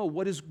us to know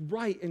what is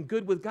right and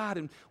good with God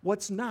and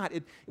what's not.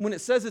 When it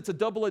says it's a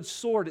double-edged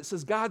sword, it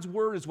says God's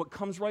word is what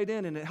comes right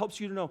in, and it helps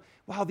you to know,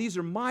 wow, these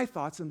are my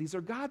thoughts and these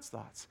are God's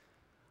thoughts.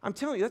 I'm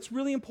telling you, that's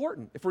really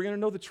important if we're going to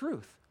know the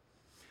truth.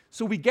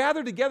 So we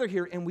gather together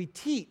here and we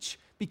teach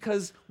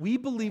because we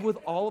believe with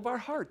all of our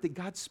heart that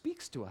God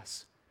speaks to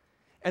us.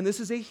 And this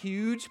is a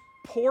huge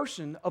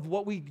portion of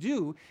what we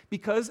do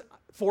because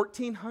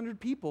 1,400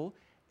 people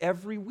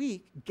every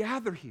week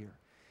gather here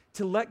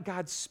to let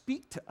God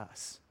speak to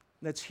us.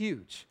 That's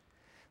huge.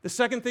 The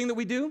second thing that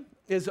we do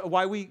is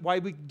why we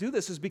do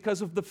this is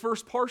because of the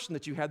first portion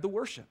that you had, the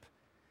worship.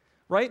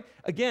 right?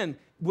 Again,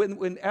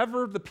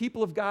 whenever the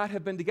people of God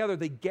have been together,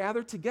 they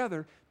gather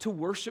together to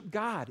worship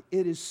God.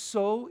 It is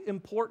so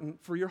important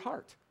for your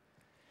heart.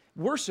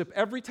 Worship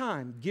every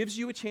time gives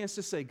you a chance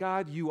to say,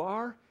 God, you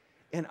are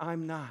and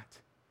I'm not.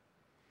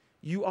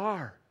 You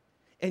are.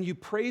 And you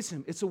praise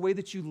him. It's a way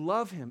that you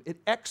love him. It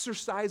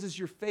exercises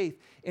your faith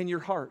in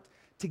your heart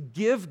to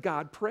give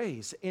God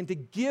praise and to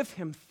give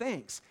him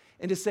thanks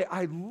and to say,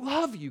 I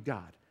love you,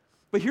 God.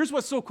 But here's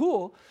what's so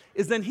cool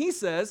is then he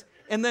says,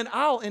 and then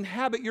I'll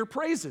inhabit your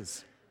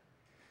praises.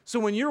 So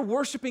when you're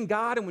worshiping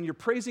God and when you're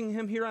praising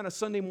him here on a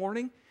Sunday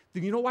morning, do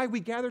you know why we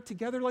gather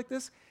together like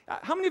this?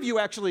 How many of you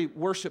actually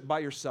worship by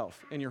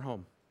yourself in your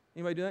home?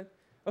 Anybody do that?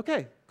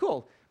 Okay,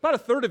 cool. About a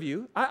third of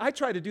you. I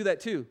try to do that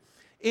too.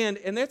 And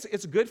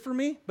it's good for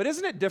me, but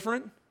isn't it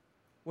different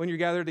when you're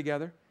gathered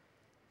together?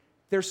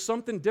 There's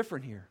something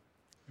different here.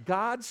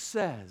 God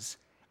says,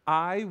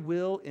 I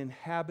will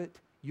inhabit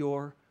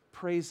your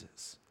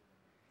praises.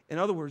 In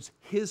other words,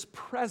 his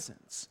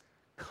presence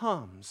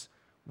comes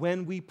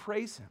when we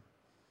praise him.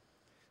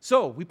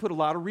 So we put a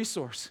lot of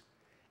resource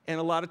and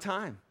a lot of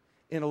time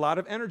and a lot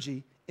of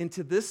energy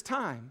into this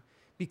time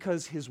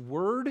because his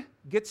word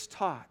gets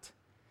taught,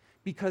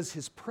 because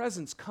his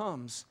presence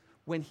comes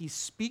when he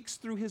speaks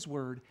through his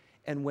word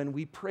and when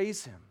we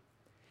praise him.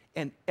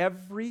 And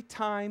every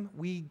time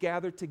we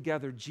gather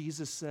together,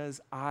 Jesus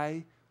says,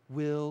 I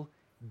will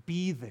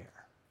be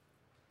there.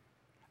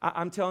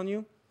 I'm telling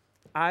you,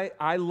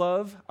 I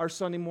love our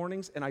Sunday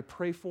mornings and I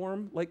pray for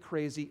them like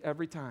crazy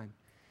every time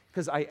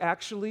because I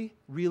actually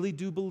really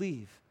do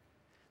believe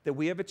that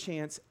we have a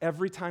chance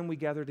every time we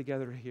gather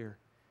together here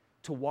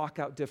to walk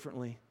out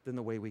differently than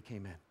the way we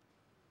came in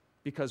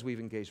because we've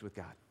engaged with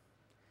God.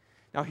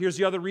 Now, here's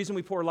the other reason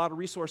we pour a lot of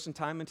resource and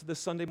time into this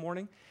Sunday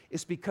morning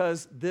is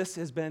because this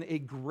has been a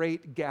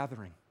great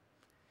gathering.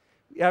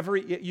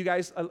 You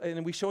guys,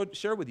 and we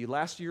shared with you,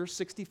 last year,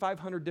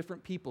 6,500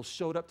 different people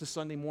showed up to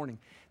Sunday morning.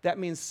 That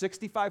means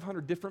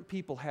 6,500 different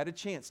people had a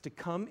chance to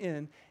come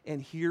in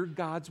and hear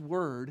God's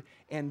word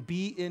and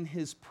be in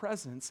his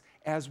presence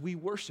as we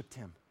worshiped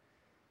him.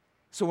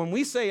 So when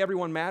we say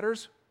everyone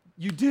matters,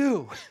 you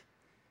do.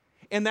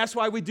 And that's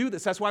why we do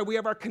this. That's why we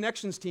have our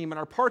connections team and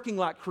our parking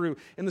lot crew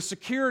and the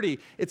security.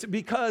 It's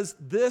because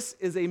this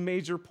is a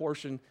major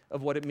portion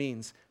of what it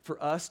means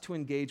for us to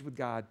engage with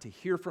God, to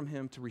hear from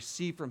him, to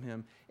receive from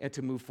him, and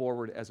to move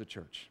forward as a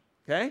church.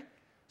 Okay?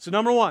 So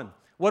number one,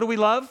 what do we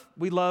love?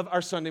 We love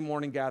our Sunday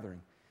morning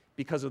gathering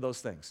because of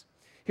those things.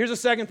 Here's a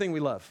second thing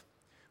we love.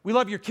 We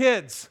love your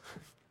kids.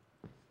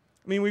 I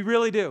mean, we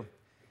really do.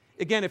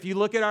 Again, if you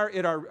look at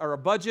our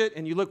budget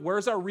and you look,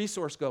 where's our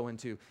resource go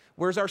into?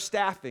 Where's our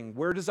staffing?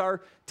 Where does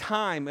our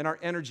time and our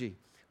energy?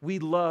 We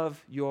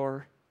love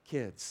your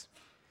kids.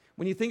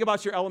 When you think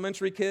about your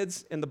elementary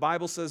kids, and the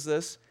Bible says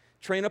this,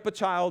 train up a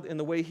child in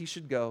the way he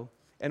should go,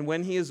 and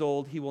when he is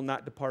old, he will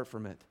not depart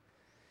from it.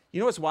 You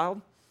know what's wild?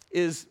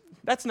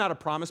 That's not a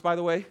promise, by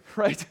the way,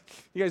 right?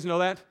 You guys know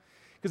that?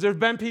 Because there have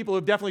been people who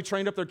have definitely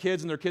trained up their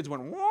kids, and their kids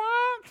went,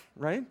 what?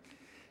 Right?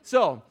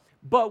 So,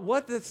 but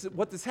what this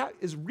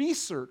is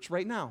research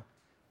right now,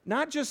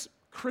 not just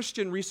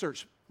Christian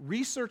research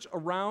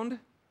around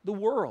the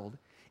world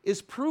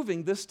is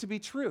proving this to be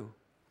true.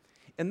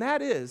 And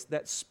that is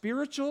that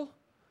spiritual,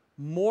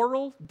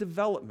 moral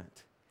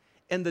development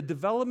and the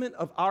development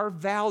of our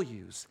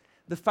values,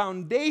 the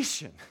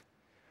foundation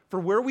for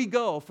where we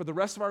go for the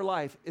rest of our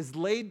life is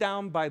laid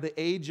down by the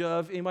age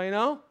of, anybody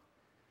know?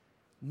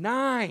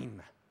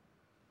 9.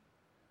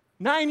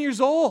 9 years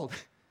old.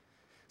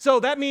 So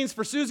that means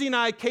for Susie and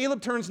I,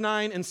 Caleb turns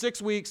 9 in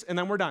 6 weeks, and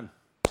then we're done.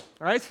 All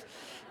right?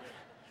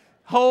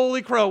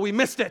 Holy crow, we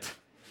missed it.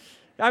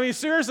 I mean,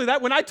 seriously,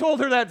 when I told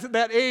her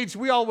that age,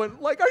 we all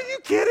went like, are you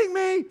kidding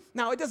me?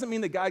 Now, it doesn't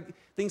mean that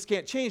things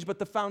can't change, but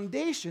the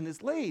foundation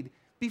is laid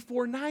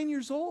before 9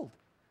 years old.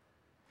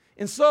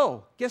 And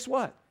so, guess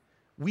what?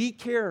 We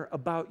care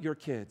about your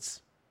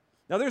kids.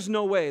 Now, there's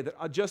no way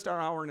that just our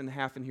hour and a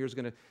half in here is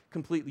going to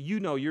completely,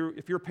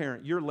 if you're a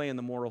parent, you're laying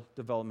the moral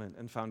development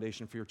and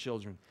foundation for your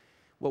children.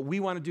 What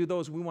we want to do, though,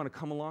 is we want to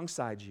come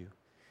alongside you.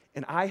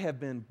 And I have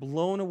been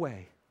blown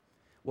away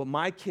what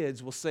my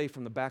kids will say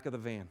from the back of the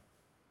van.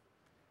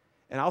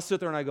 And I'll sit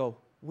there and I go,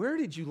 where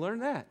did you learn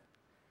that?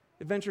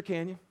 Adventure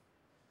Canyon.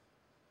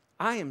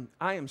 I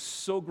am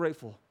so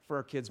grateful for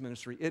our kids'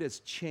 ministry. It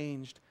has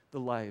changed the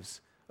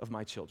lives of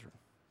my children.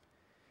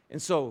 And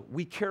so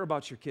we care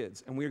about your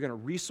kids, and we're going to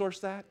resource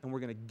that, and we're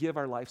going to give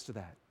our lives to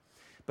that.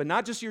 But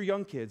not just your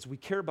young kids, we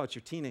care about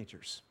your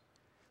teenagers.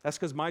 That's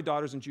because my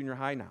daughter's in junior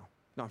high now.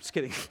 No, I'm just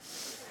kidding.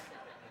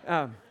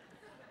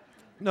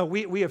 No,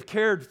 we have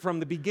cared from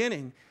the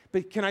beginning.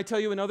 But can I tell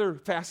you another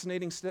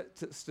fascinating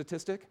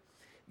statistic?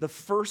 The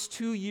first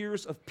 2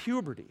 years of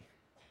puberty,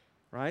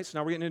 right? So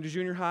now we're getting into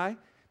junior high,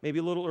 maybe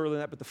a little earlier than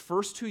that, but the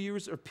first 2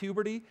 years of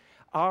puberty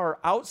are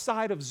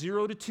outside of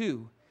 0 to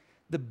 2,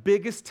 the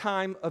biggest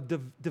time of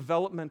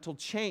developmental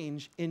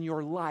change in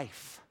your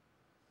life.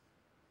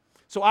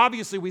 So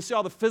obviously we see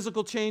all the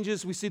physical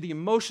changes, we see the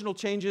emotional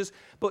changes,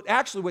 but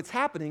actually what's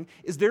happening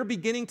is they're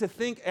beginning to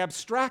think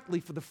abstractly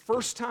for the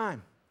first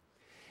time.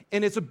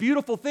 And it's a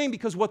beautiful thing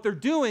because what they're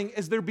doing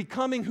is they're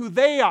becoming who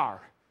they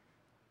are.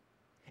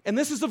 And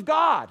this is of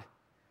God.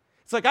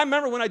 It's like I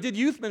remember when I did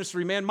youth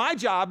ministry, man, my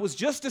job was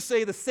just to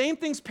say the same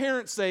things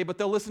parents say, but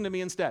they'll listen to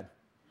me instead.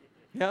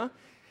 Yeah?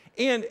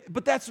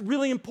 But that's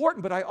really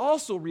important. But I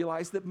also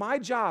realized that my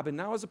job, and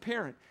now as a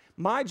parent,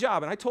 my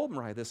job, and I told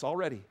Mariah this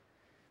already.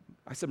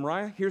 I said,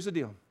 Mariah, here's the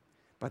deal.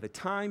 By the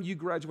time you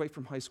graduate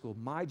from high school,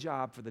 my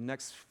job for the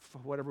next,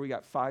 whatever we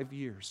got, 5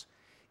 years,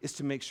 is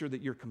to make sure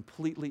that you're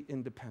completely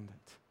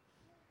independent.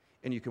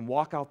 And you can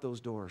walk out those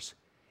doors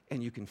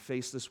and you can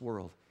face this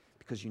world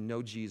because you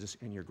know Jesus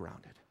and you're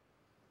grounded.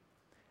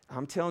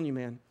 I'm telling you,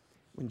 man,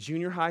 when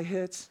junior high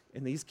hits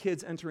and these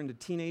kids enter into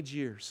teenage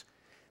years,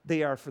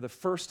 they are for the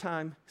first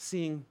time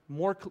seeing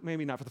more,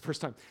 maybe not for the first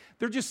time,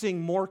 they're just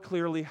seeing more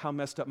clearly how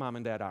messed up mom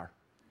and dad are,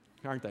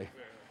 aren't they?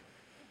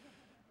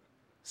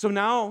 So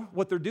now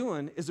what they're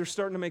doing is they're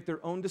starting to make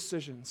their own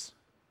decisions,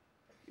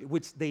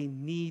 which they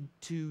need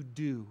to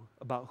do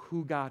about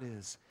who God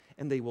is.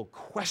 And they will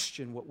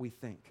question what we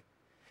think.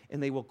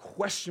 And they will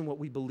question what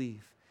we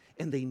believe.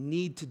 And they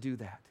need to do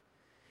that.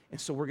 And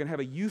so we're going to have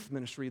a youth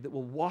ministry that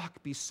will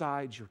walk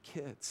beside your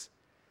kids.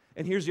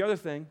 And here's the other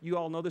thing. You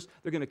all know this.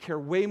 They're going to care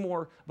way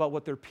more about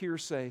what their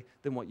peers say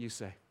than what you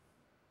say.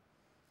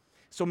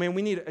 So, man,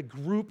 we need a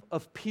group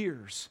of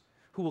peers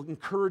who will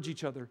encourage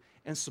each other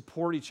and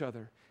support each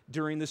other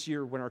during this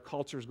year when our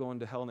culture is going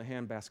to hell in a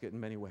handbasket in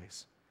many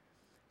ways.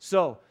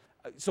 So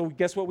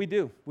guess what we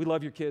do? We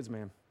love your kids,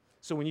 man.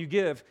 So when you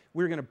give,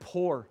 we're going to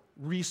pour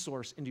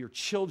resource into your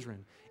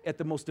children at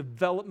the most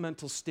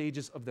developmental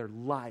stages of their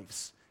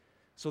lives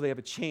so they have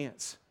a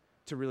chance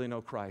to really know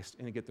Christ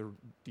and to get their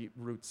deep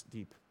roots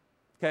deep.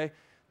 Okay?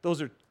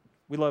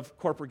 We love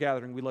corporate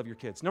gathering. We love your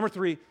kids. Number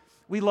 3,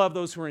 we love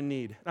those who are in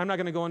need. I'm not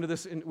going to go into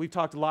this, and we've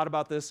talked a lot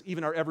about this,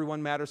 even our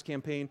Everyone Matters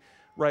campaign,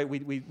 right? We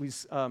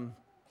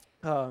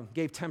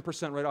gave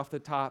 10% right off the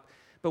top.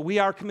 But we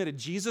are committed.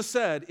 Jesus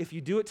said, if you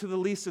do it to the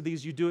least of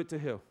these, you do it to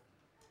who?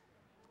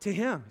 To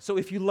him. So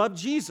if you love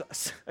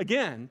Jesus,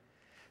 again,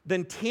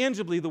 then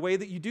tangibly the way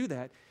that you do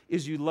that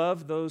is you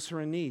love those who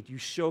are in need. You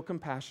show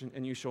compassion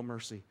and you show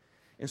mercy.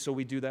 And so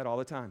we do that all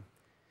the time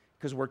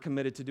because we're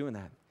committed to doing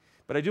that.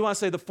 But I do want to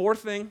say the 4th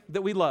thing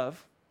that we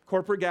love,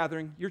 corporate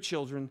gathering, your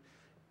children,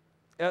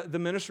 the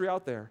ministry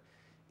out there,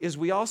 is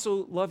we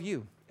also love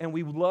you. And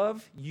we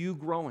love you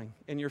growing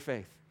in your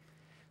faith.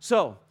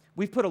 So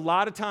we've put a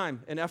lot of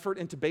time and effort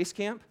into Base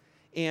Camp.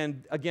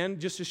 And again,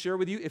 just to share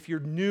with you, if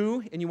you're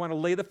new and you want to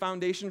lay the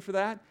foundation for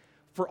that,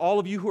 for all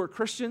of you who are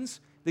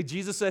Christians, that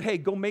Jesus said, hey,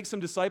 go make some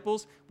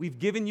disciples. We've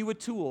given you a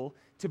tool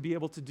to be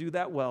able to do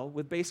that well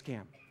with Base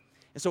Camp.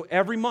 And so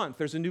every month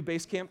there's a new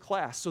Base Camp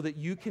class so that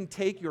you can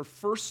take your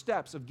first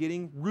steps of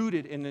getting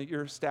rooted and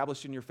you're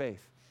established in your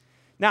faith.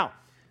 Now,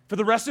 for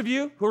the rest of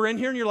you who are in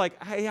here and you're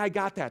like, hey, I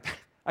got that.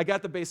 I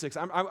got the basics.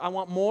 I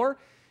want more.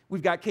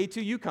 We've got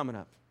K2U coming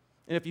up.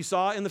 And if you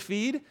saw in the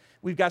feed,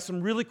 we've got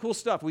some really cool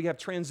stuff. We have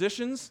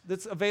transitions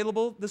that's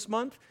available this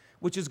month,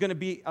 which is going to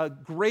be a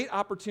great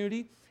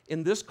opportunity.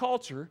 In this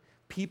culture,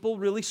 people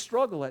really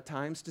struggle at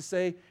times to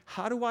say,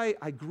 how do I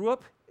grew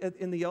up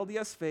in the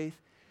LDS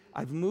faith,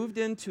 I've moved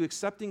into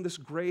accepting this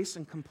grace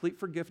and complete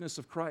forgiveness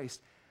of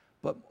Christ,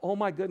 but oh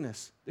my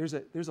goodness, there's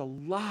a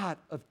lot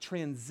of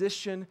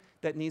transition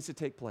that needs to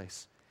take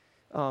place.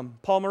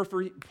 Paul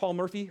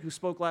Murphy, who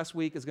spoke last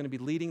week, is going to be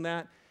leading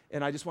that.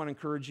 And I just want to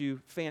encourage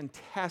you,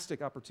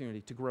 fantastic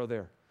opportunity to grow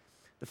there.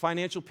 The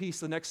financial piece,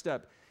 the next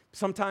step.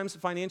 Sometimes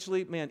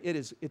financially, man,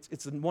 it's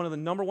one of the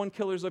number one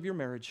killers of your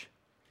marriage.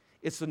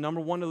 It's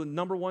one of the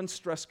number one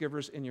stress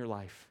givers in your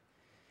life.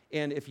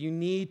 And if you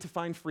need to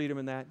find freedom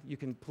in that, you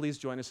can please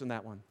join us in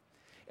that one.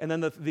 And then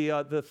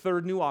the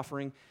third new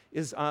offering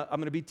is I'm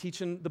going to be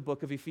teaching the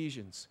book of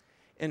Ephesians.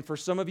 And for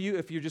some of you,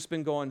 if you've just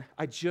been going,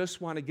 I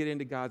just want to get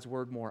into God's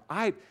word more.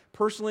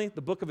 Personally,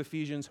 the book of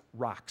Ephesians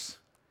rocks.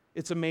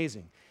 It's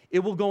amazing. It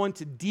will go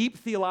into deep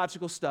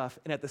theological stuff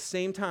and at the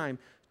same time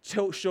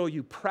show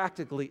you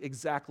practically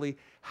exactly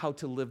how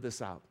to live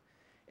this out.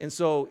 And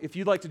so if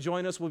you'd like to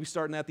join us, we'll be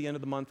starting at the end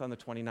of the month on the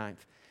 29th.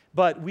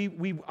 But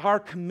we are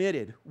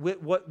committed.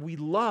 What we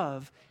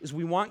love is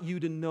we want you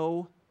to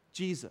know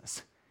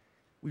Jesus.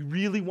 We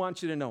really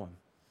want you to know him.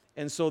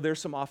 And so there's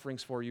some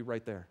offerings for you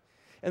right there.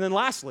 And then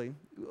lastly,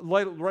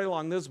 right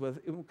along this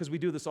with, because we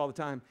do this all the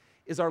time,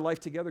 is our Life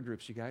Together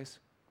groups, you guys.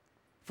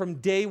 From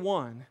day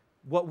one,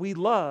 what we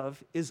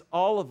love is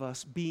all of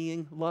us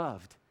being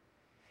loved.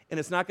 And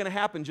it's not going to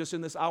happen just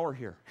in this hour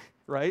here,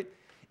 right?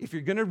 If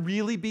you're going to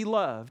really be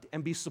loved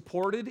and be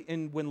supported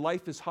when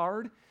life is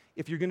hard,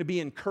 if you're going to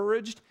be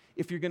encouraged,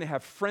 if you're going to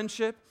have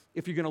friendship,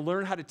 if you're going to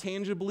learn how to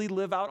tangibly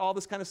live out all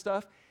this kind of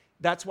stuff,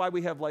 that's why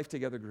we have Life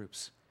Together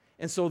groups.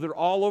 And so they're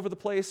all over the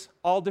place,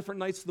 all different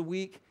nights of the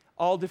week,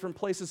 all different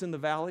places in the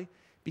valley,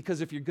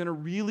 because if you're going to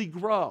really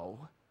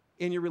grow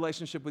in your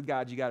relationship with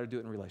God, you got to do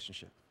it in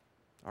relationship.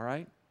 All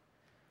right?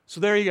 So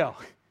there you go.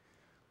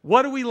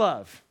 What do we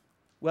love?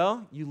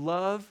 Well, you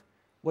love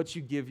what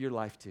you give your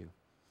life to.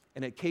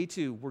 And at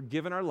K2, we're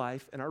giving our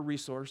life and our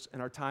resource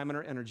and our time and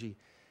our energy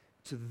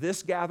to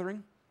this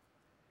gathering,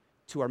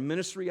 to our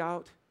ministry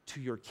out,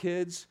 to your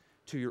kids,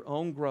 to your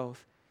own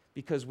growth,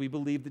 because we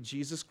believe that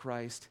Jesus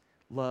Christ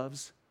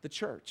loves the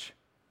church.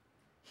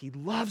 He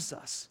loves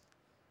us,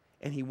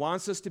 and he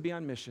wants us to be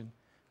on mission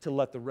to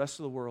let the rest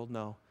of the world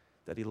know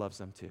that he loves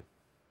them too.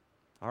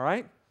 All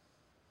right?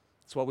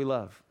 That's what we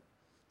love.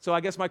 So I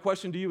guess my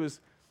question to you is,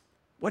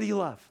 what do you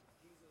love?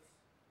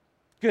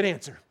 Good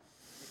answer.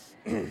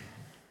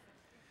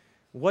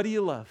 What do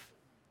you love?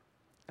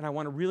 And I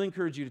want to really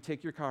encourage you to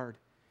take your card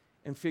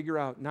and figure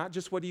out not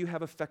just what do you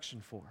have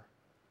affection for,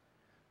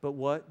 but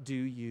what do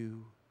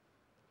you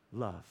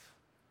love?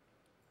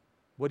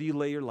 What do you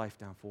lay your life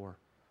down for?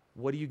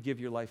 What do you give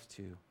your life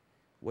to?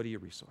 What are your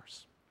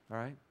resource? All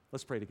right?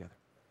 Let's pray together.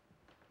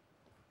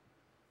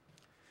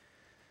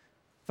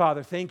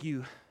 Father, thank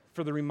you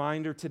for the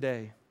reminder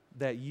today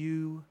that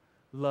you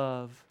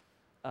love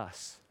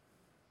us.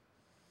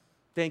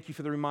 Thank you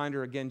for the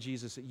reminder again,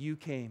 Jesus, that you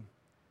came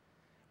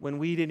when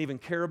we didn't even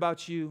care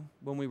about you,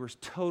 when we were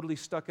totally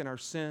stuck in our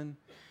sin,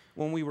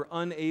 when we were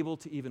unable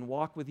to even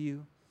walk with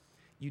you.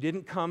 You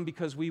didn't come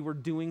because we were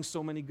doing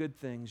so many good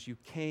things. You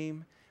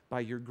came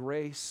by your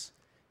grace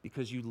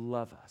because you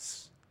love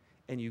us,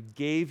 and you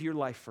gave your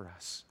life for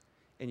us,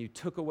 and you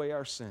took away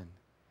our sin.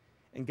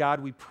 And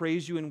God, we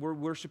praise you and we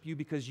worship you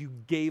because you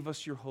gave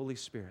us your Holy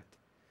Spirit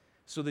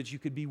so that you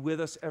could be with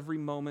us every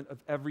moment of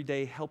every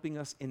day, helping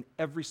us in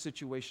every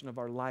situation of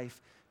our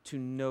life to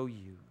know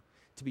you,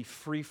 to be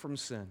free from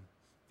sin,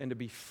 and to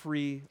be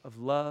free of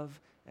love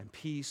and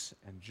peace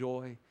and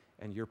joy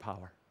and your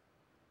power.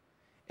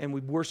 And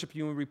we worship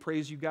you and we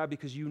praise you, God,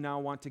 because you now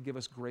want to give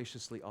us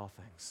graciously all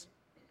things.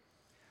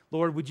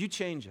 Lord, would you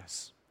change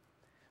us?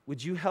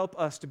 Would you help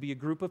us to be a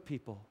group of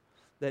people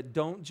that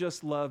don't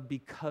just love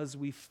because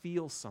we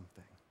feel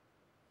something,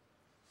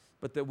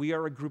 but that we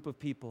are a group of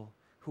people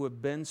who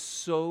have been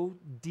so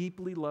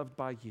deeply loved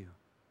by you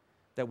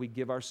that we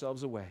give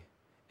ourselves away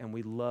and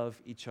we love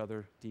each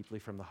other deeply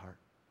from the heart.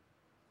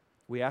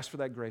 We ask for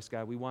that grace,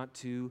 God. We want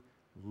to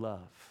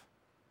love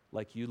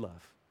like you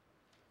love.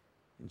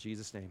 In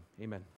Jesus' name, amen.